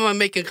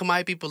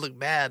Khmer people look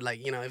bad? Like,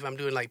 if I'm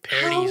doing like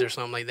parodies or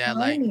something like that,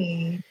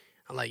 funny. like,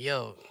 I'm like,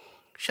 yo,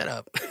 shut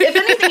up. If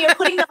anything, you're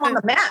putting them on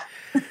the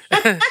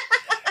map.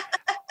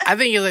 I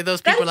think like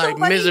those people are like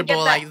so miserable.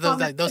 Like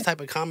those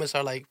type of comments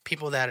are like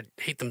people that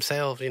hate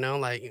themselves.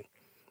 Like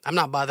I'm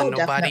not bothering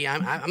nobody.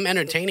 I'm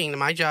entertaining.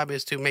 My job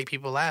is to make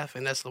people laugh,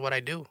 and that's what I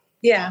do.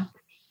 Yeah,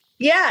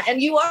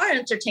 and you are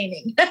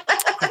entertaining.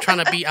 I'm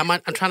trying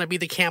to be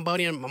the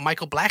Cambodian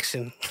Michael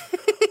Blackson.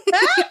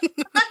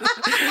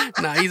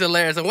 No, he's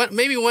hilarious.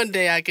 Maybe one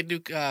day I could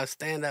do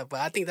stand up,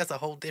 but I think that's a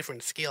whole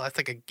different skill. That's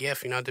like a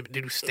gift, to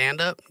do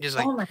stand up. Just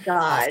like oh my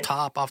God.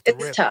 off the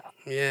rip. It's tough.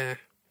 Yeah.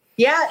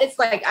 Yeah, it's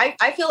like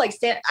I feel like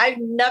I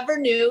never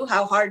knew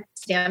how hard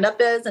stand up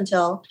is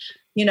until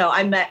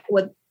I met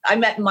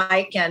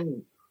Mike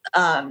and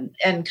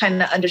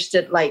kind of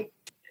understood like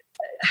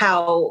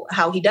how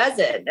he does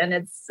it, and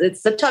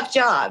it's a tough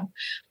job,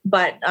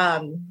 but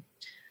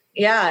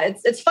yeah,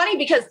 it's funny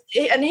because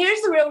and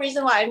here's the real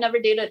reason why I've never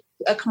dated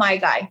a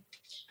Khmer guy.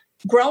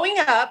 Growing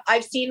up,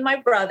 I've seen my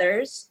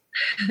brothers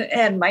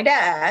and my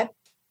dad,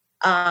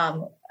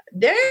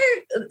 the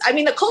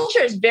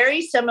culture is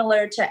very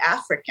similar to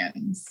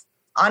Africans.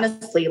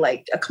 Honestly,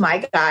 like a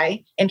Khmer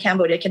guy in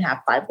Cambodia can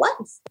have 5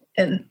 wives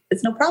and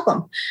it's no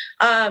problem.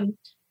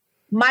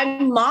 My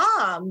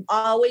mom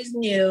always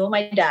knew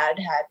my dad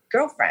had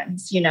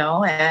girlfriends,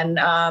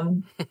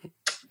 and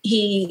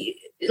he,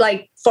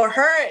 like, for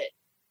her,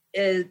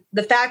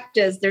 the fact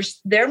is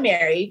they're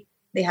married,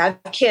 they have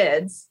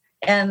kids,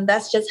 and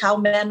that's just how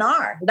men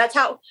are. That's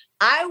how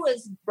I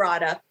was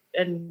brought up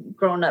and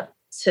grown up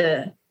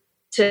to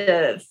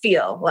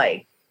feel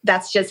like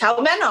that's just how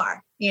men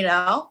are,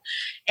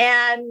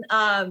 And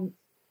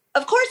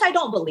of course, I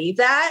don't believe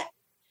that,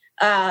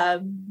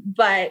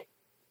 but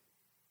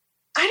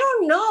I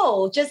don't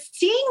know. Just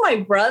seeing my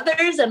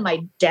brothers and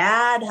my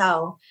dad,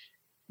 how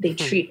they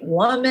treat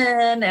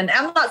women, and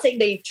I'm not saying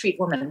they treat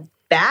women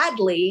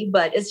badly,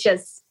 but it's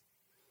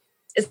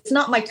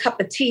not my cup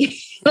of tea.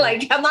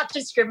 Like, I'm not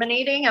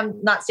discriminating.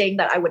 I'm not saying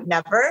that I would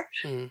never,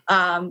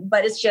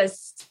 but it's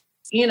just,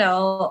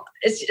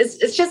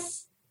 it's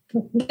just,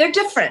 they're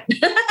different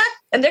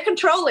and they're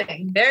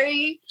controlling,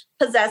 very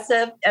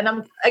possessive.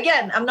 And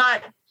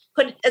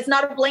it's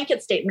not a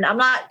blanket statement. I'm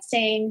not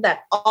saying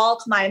that all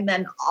Khmer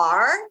men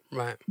are,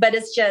 right, but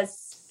it's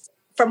just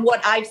from what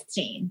I've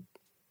seen.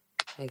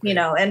 Okay.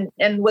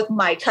 And with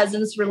my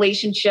cousins'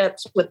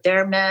 relationships with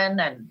their men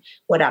and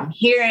what I'm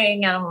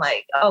hearing, and I'm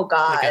like, oh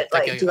God,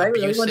 do I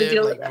really want to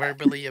deal with that?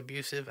 Verbally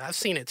abusive? I've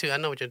seen it too. I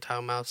know what you're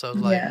talking about. So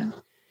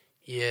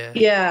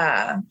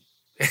yeah.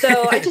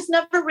 So I just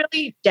never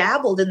really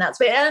dabbled in that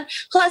space. And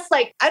plus,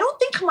 like, I don't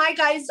think Khmer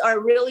guys are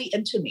really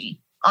into me,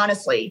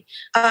 honestly.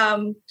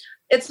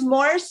 It's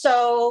more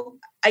so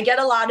I get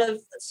a lot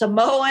of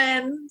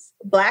Samoans,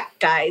 Black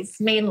guys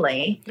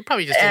mainly. They're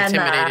probably just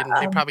intimidated.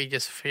 They probably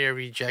just fear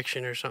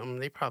rejection or something.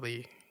 They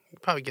probably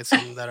get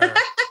some that are.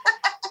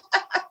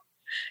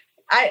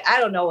 I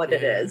don't know what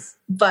it is,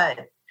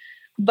 but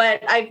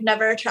I've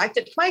never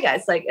attracted Khmer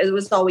guys. Like, it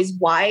was always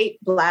white,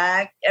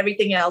 Black,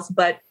 everything else,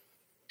 but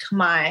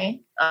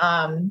Khmer.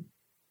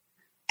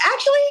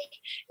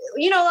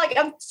 Actually, like,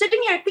 I'm sitting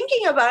here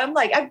thinking about it, I'm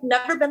like, I've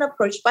never been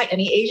approached by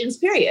any Asians,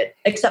 period,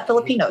 except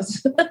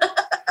Filipinos.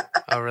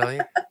 Oh, really?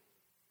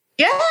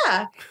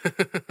 Yeah.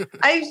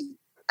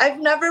 I've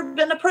never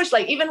been approached.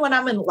 Like, even when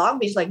I'm in Long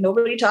Beach, like,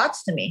 nobody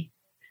talks to me.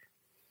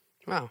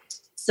 Wow.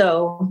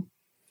 So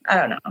I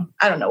don't know.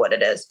 I don't know what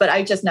it is, but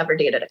I just never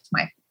dated a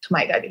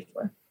Khmer guy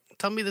before.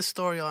 Tell me the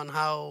story on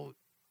how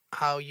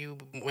you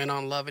went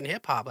on Love and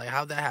Hip Hop. Like,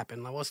 how'd that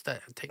happen? Like, what's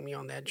that? Take me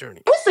on that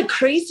journey. It was the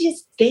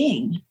craziest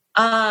thing.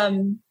 I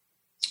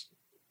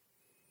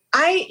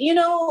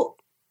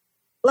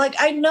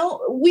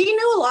know we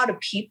knew a lot of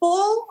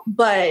people,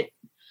 but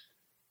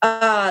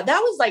that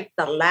was like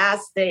the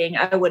last thing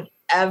I would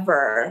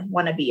ever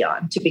want to be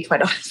on, to be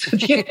quite honest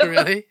with you.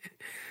 Really?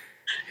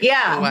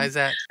 Yeah. Why is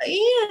that?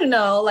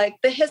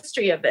 Like, the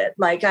history of it.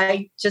 Like,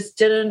 I just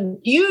didn't,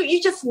 you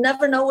just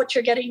never know what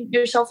you're getting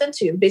yourself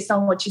into based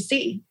on what you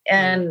see.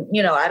 And,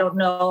 I don't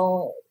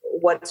know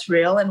what's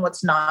real and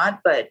what's not,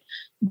 but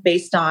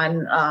based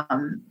on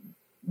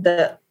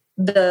the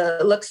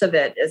looks of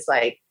it is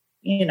like,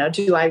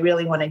 do I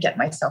really want to get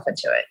myself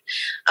into it?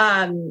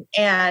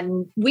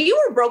 And we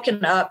were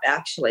broken up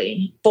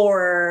actually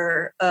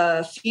for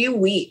a few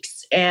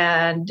weeks.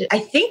 And I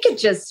think it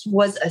just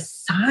was a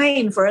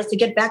sign for us to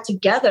get back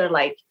together.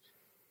 Like,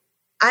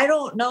 I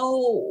don't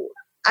know.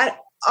 I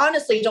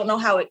honestly don't know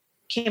how it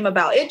came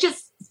about. It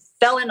just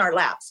fell in our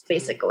laps,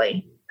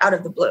 basically, out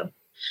of the blue.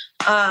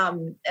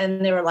 And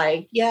they were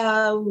like,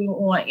 yeah, we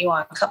want you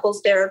on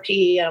couples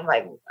therapy. And I'm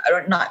like,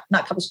 not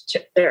couples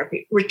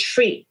therapy,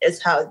 retreat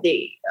is how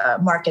they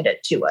market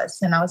it to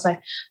us. And I was like,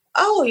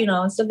 oh,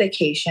 it's a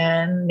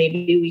vacation.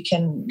 Maybe we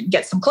can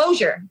get some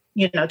closure,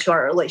 to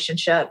our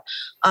relationship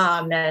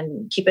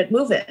and keep it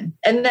moving.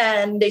 And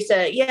then they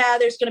said, yeah,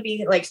 there's going to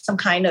be like some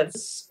kind of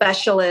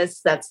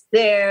specialist that's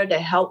there to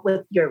help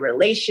with your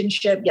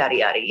relationship, yada,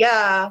 yada,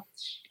 yada.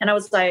 And I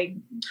was like,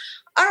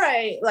 all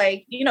right,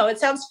 like, it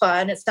sounds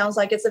fun. It sounds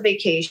like it's a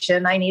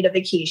vacation. I need a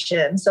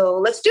vacation. So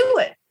let's do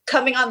it.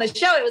 Coming on the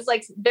show, it was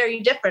like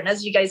very different.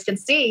 As you guys can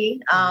see,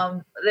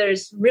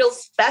 there's real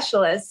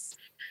specialists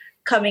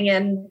coming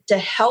in to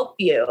help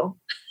you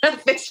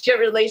fix your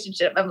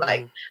relationship. I'm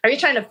like, are you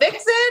trying to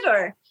fix it?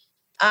 Or,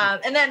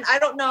 and then I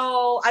don't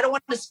know, I don't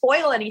want to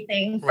spoil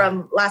anything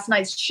from last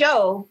night's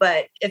show,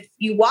 but if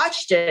you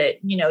watched it,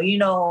 you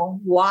know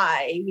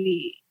why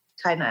we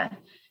kind of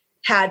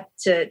had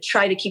to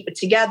try to keep it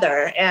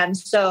together. And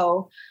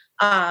so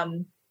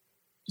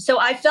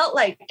I felt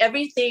like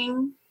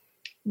everything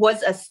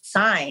was a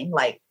sign,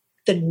 like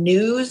the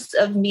news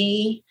of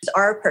me is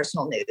our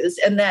personal news.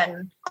 And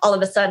then all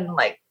of a sudden,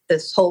 like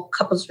this whole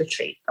couples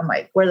retreat, I'm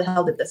like, where the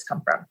hell did this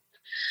come from?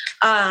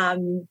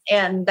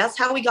 And that's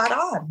how we got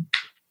on.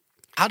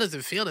 How does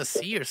it feel to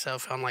see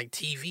yourself on like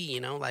TV?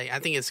 Like, I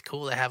think it's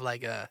cool to have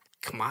like a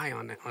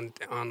Khmer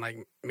on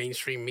like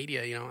mainstream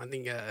media. I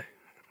think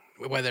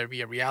whether it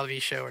be a reality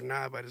show or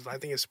not, but I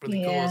think it's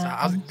really cool. So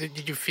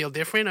did you feel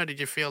different, or did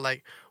you feel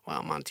like, well,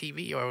 I'm on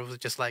TV, or was it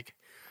just like,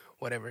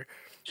 whatever.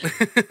 Yeah,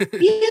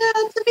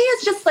 to me,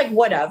 it's just like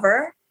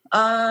whatever.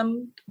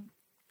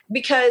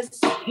 Because,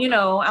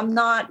 I'm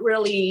not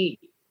really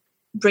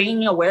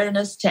bringing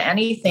awareness to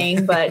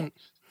anything, but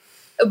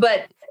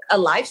a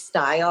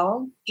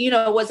lifestyle,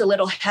 was a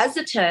little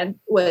hesitant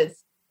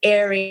with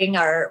airing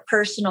our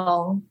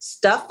personal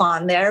stuff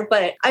on there.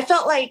 But I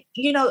felt like,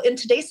 in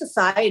today's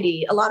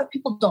society, a lot of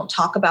people don't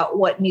talk about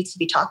what needs to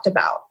be talked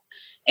about.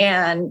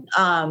 And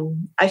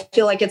I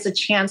feel like it's a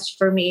chance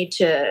for me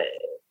to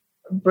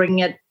bring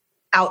it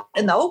out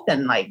in the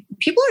open. Like,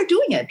 people are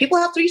doing it. People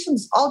have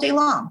threesomes all day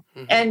long.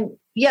 Mm-hmm. And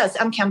yes,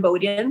 I'm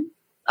Cambodian.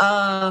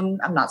 I'm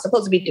not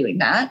supposed to be doing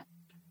that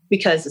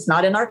because it's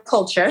not in our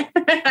culture.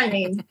 I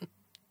mean,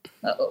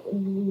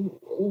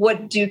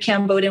 what do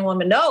Cambodian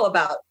women know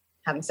about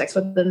having sex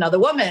with another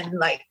woman?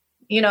 Like,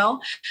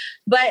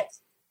 but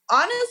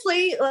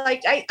honestly,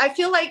 like, I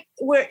feel like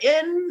we're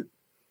in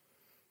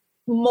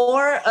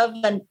more of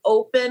an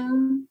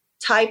open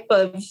type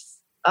of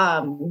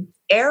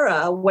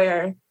era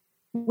where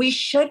we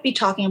should be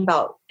talking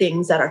about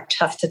things that are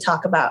tough to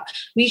talk about.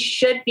 We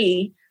should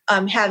be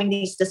having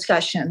these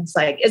discussions.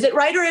 Like, is it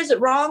right or is it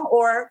wrong?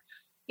 Or,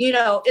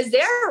 is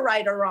there a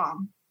right or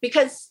wrong?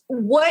 Because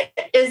what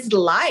is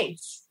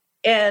life?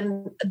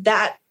 And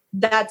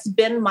that's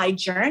been my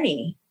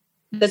journey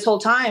this whole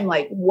time.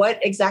 Like, what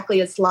exactly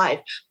is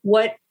life?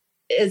 What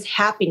is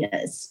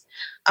happiness?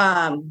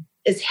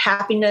 Is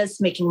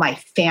happiness making my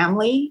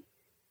family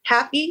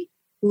happy,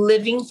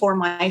 living for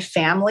my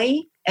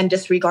family and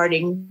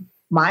disregarding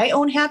my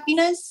own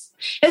happiness?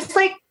 It's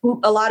like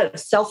a lot of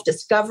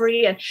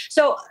self-discovery. And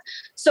so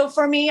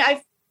for me,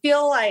 I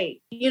feel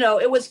like,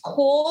 it was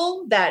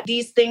cool that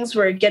these things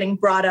were getting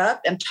brought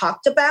up and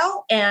talked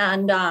about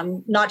and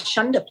not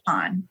shunned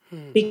upon,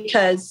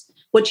 because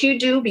what you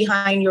do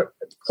behind your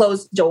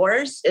closed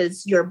doors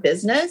is your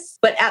business.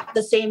 But at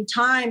the same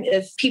time,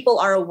 if people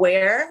are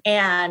aware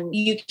and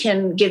you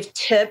can give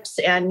tips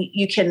and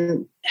you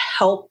can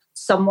help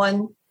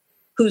someone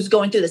who's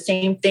going through the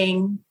same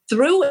thing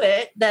through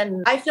it,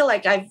 then I feel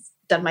like I've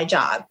done my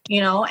job,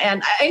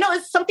 and I know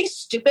it's something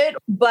stupid,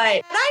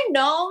 but I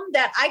know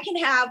that I can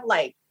have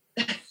like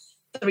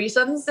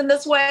threesomes in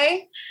this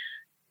way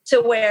to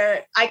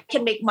where I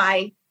can make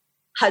my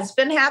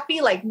husband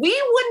happy. Like, we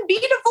wouldn't be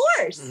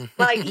divorced.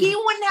 Like, he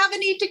wouldn't have a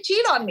need to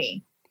cheat on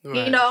me,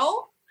 right.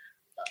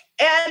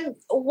 And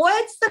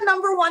what's the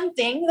number one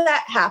thing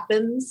that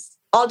happens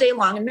all day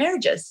long in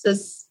marriages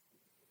is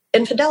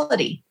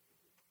infidelity.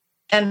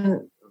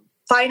 And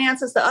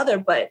finance is the other,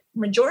 but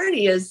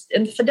majority is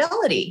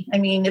infidelity. I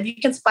mean, if you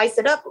can spice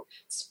it up,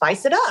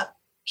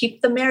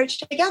 keep the marriage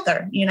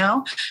together, and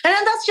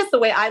that's just the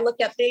way I look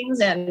at things.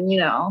 And,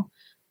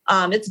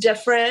 it's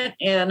different.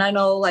 And I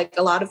know like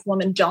a lot of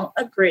women don't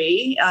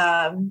agree.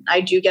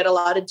 I do get a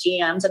lot of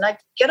DMs and I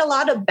get a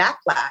lot of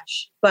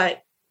backlash,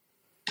 but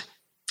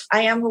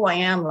I am who I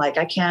am. Like,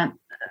 I can't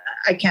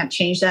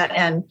change that.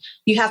 And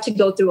you have to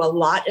go through a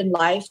lot in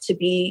life to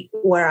be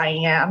where I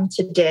am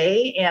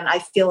today. And I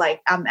feel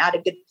like I'm at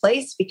a good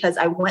place because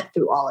I went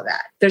through all of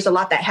that. There's a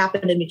lot that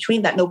happened in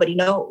between that nobody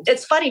knows.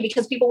 It's funny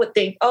because people would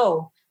think,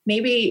 oh,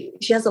 maybe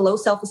she has a low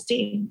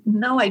self-esteem.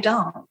 No, I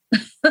don't.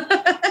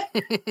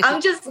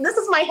 This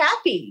is my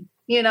happy,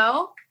 and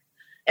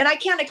I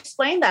can't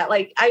explain that.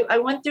 Like, I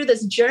went through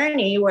this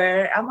journey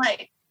where I'm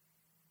like,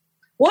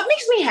 what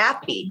makes me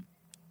happy?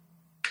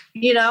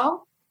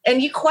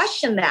 And you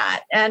question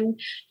that and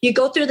you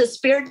go through the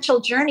spiritual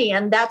journey.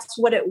 And that's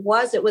what it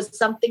was. It was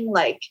something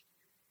like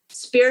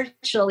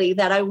spiritually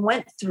that I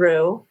went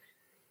through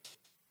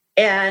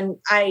and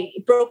I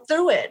broke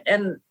through it.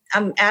 And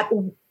I'm at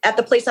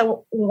the place I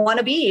want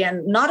to be.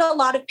 And not a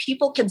lot of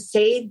people can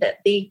say that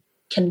they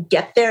can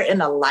get there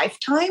in a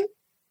lifetime,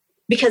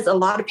 because a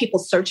lot of people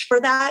search for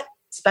that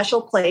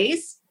special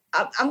place.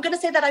 I'm going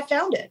to say that I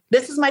found it.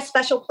 This is my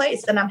special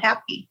place and I'm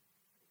happy,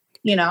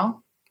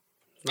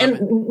 and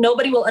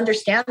nobody will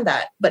understand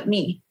that but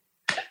me.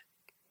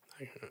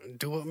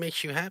 Do what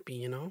makes you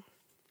happy,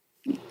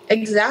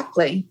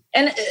 Exactly.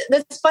 And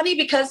it's funny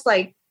because,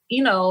 like,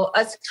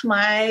 us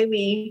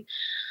Khmer,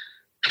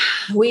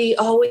 we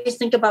always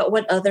think about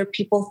what other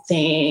people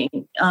think.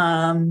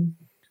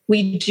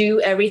 We do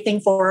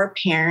everything for our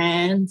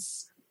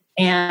parents.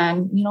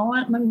 And you know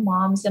what? My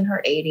mom's in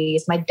her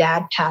 80s. My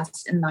dad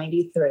passed in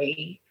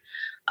 93.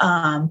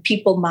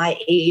 People my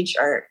age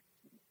are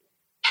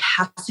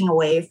passing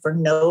away for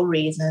no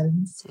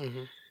reasons.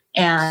 Mm-hmm.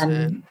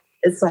 And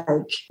it's like,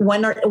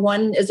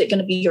 when is it going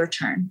to be your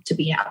turn to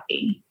be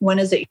happy? When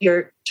is it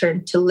your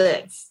turn to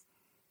live?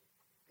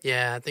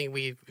 Yeah, I think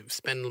we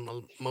spend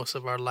most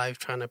of our life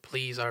trying to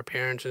please our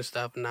parents and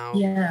stuff now.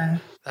 Yeah.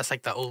 That's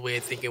like the old way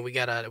of thinking. We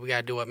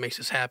gotta do what makes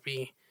us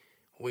happy.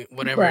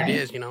 Whatever it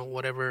is,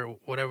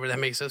 whatever that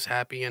makes us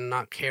happy, and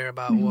not care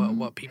about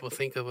what people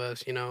think of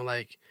us, like you know what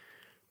I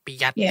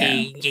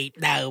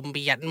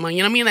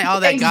mean? Like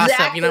all that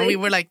gossip,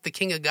 we're like the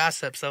king of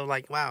gossip. So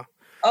like, wow.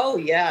 Oh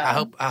yeah.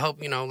 I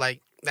hope,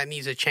 like that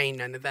needs a change,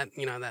 and that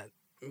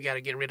we got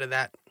to get rid of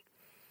that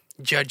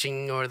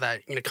judging or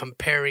that,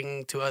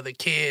 comparing to other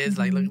kids.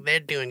 Like, look, they're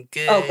doing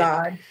good. Oh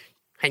God.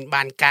 Hành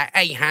bàn cà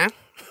ấy hả?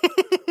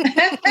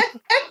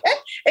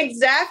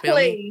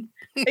 Exactly.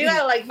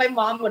 Like my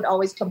mom would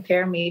always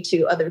compare me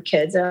to other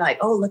kids. And like,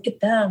 oh, look at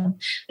them.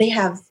 They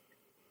have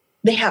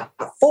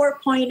a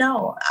 4.0.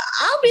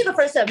 I'll be the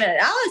first to admit it.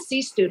 I'm a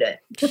C student.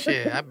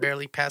 Shit, I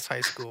barely passed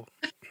high school.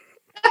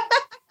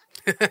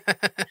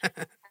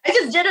 I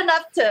just did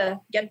enough to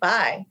get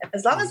by.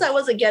 As long as I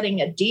wasn't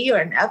getting a D or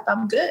an F,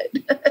 I'm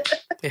good.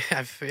 Yeah,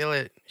 I feel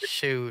it.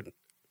 Shoot.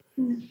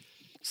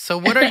 So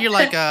what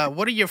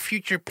are your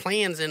future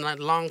plans and like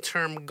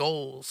long-term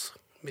goals,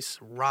 Miss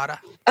Rada?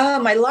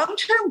 My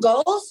long-term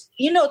goals,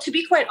 to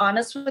be quite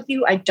honest with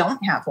you, I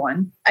don't have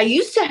one. I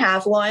used to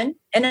have one,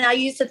 and then I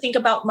used to think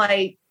about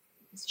my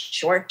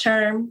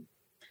short-term,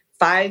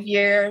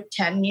 5-year,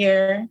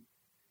 10-year,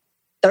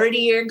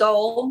 30-year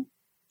goal.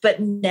 But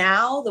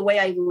now the way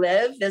I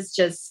live is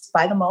just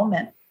by the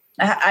moment.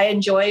 I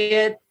enjoy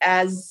it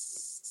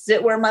as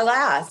it were my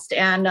last.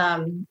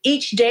 And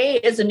each day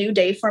is a new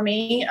day for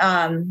me.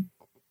 I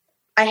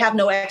have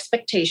no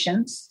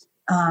expectations.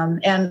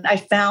 And I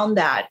found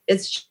that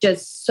it's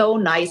just so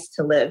nice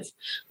to live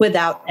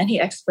without any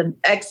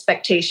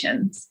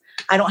expectations.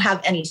 I don't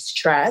have any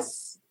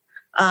stress.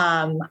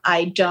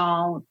 I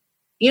don't,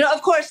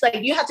 of course, like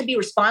you have to be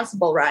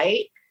responsible,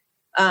 right?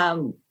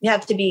 You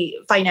have to be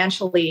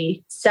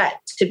financially set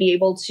to be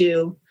able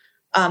to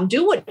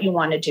do what you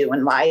want to do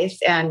in life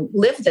and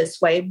live this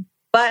way.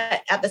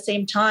 But at the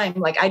same time,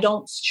 like I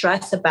don't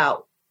stress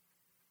about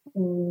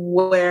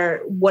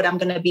what I'm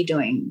going to be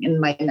doing in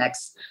my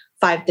next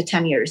 5 to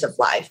 10 years of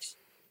life,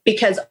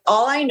 because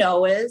all I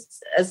know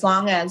is as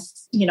long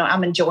as,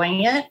 I'm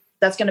enjoying it,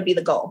 that's going to be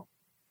the goal,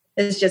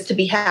 is just to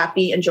be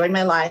happy, enjoy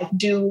my life,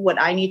 do what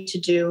I need to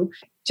do,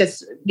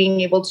 just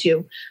being able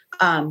to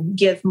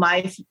give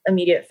my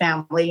immediate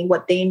family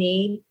what they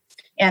need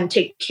and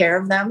take care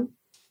of them.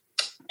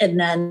 And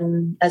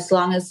then as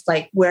long as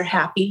like we're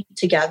happy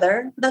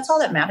together, that's all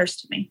that matters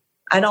to me.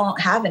 I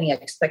don't have any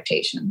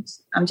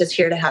expectations. I'm just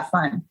here to have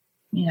fun,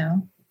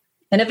 And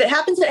if it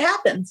happens, it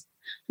happens.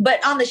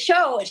 But on the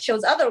show, it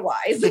shows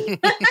otherwise.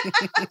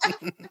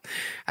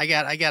 I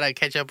gotta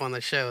catch up on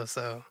the show.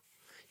 So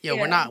yeah.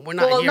 we're not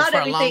well, here not for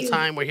a long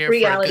time. We're here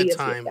for a good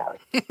time.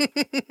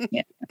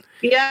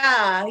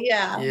 Yeah.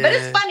 But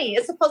it's funny.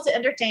 It's supposed to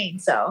entertain.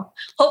 So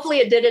hopefully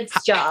it did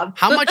its job.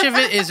 How much of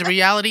it is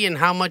reality and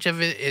how much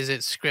of it is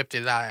it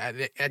scripted?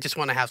 I just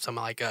want to have some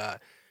like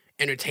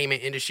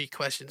entertainment industry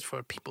questions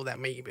for people that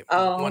may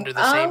wonder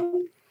the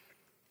same.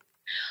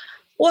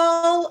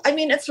 Well, I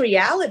mean, it's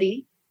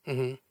reality.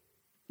 Mm-hmm.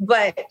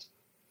 But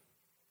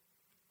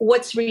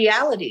what's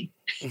reality?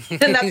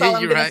 And that's all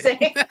I'm going to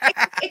say.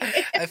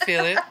 I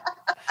feel it.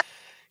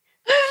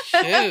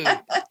 Shoot.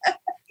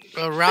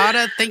 Well,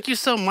 Rada, thank you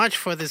so much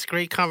for this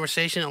great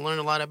conversation. I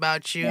learned a lot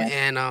about you. Yes.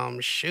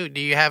 And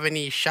do you have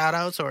any shout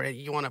outs or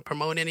you want to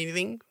promote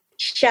anything?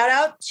 Shout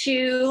out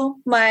to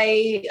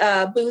my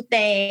boo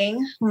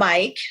thing,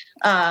 Mike.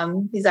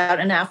 He's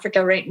out in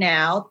Africa right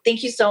now.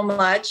 Thank you so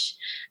much,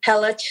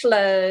 Hella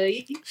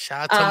Chley,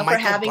 shout out to for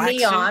having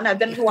me on. I've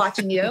been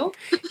watching you.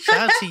 Shout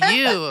out to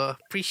you.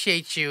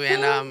 Appreciate you.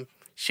 And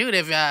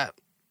if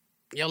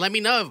let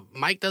me know if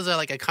Mike does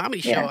a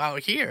comedy show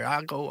out here.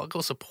 I'll go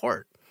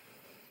support.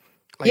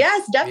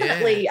 Yes,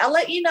 definitely. Yeah. I'll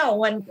let you know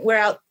when we're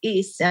out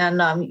east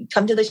and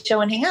come to the show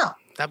and hang out.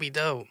 That'd be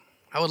dope.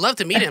 I would love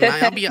to meet him.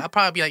 I'll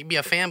probably be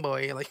a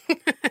fanboy. Like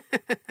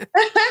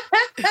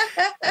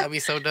that'd be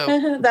so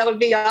dope. That would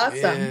be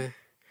awesome. Yeah.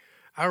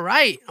 All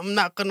right. I'm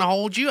not gonna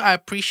hold you. I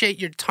appreciate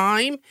your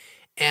time,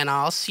 and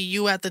I'll see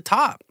you at the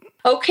top.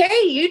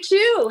 Okay, you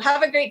too.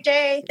 Have a great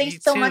day.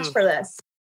 Thanks so much for this.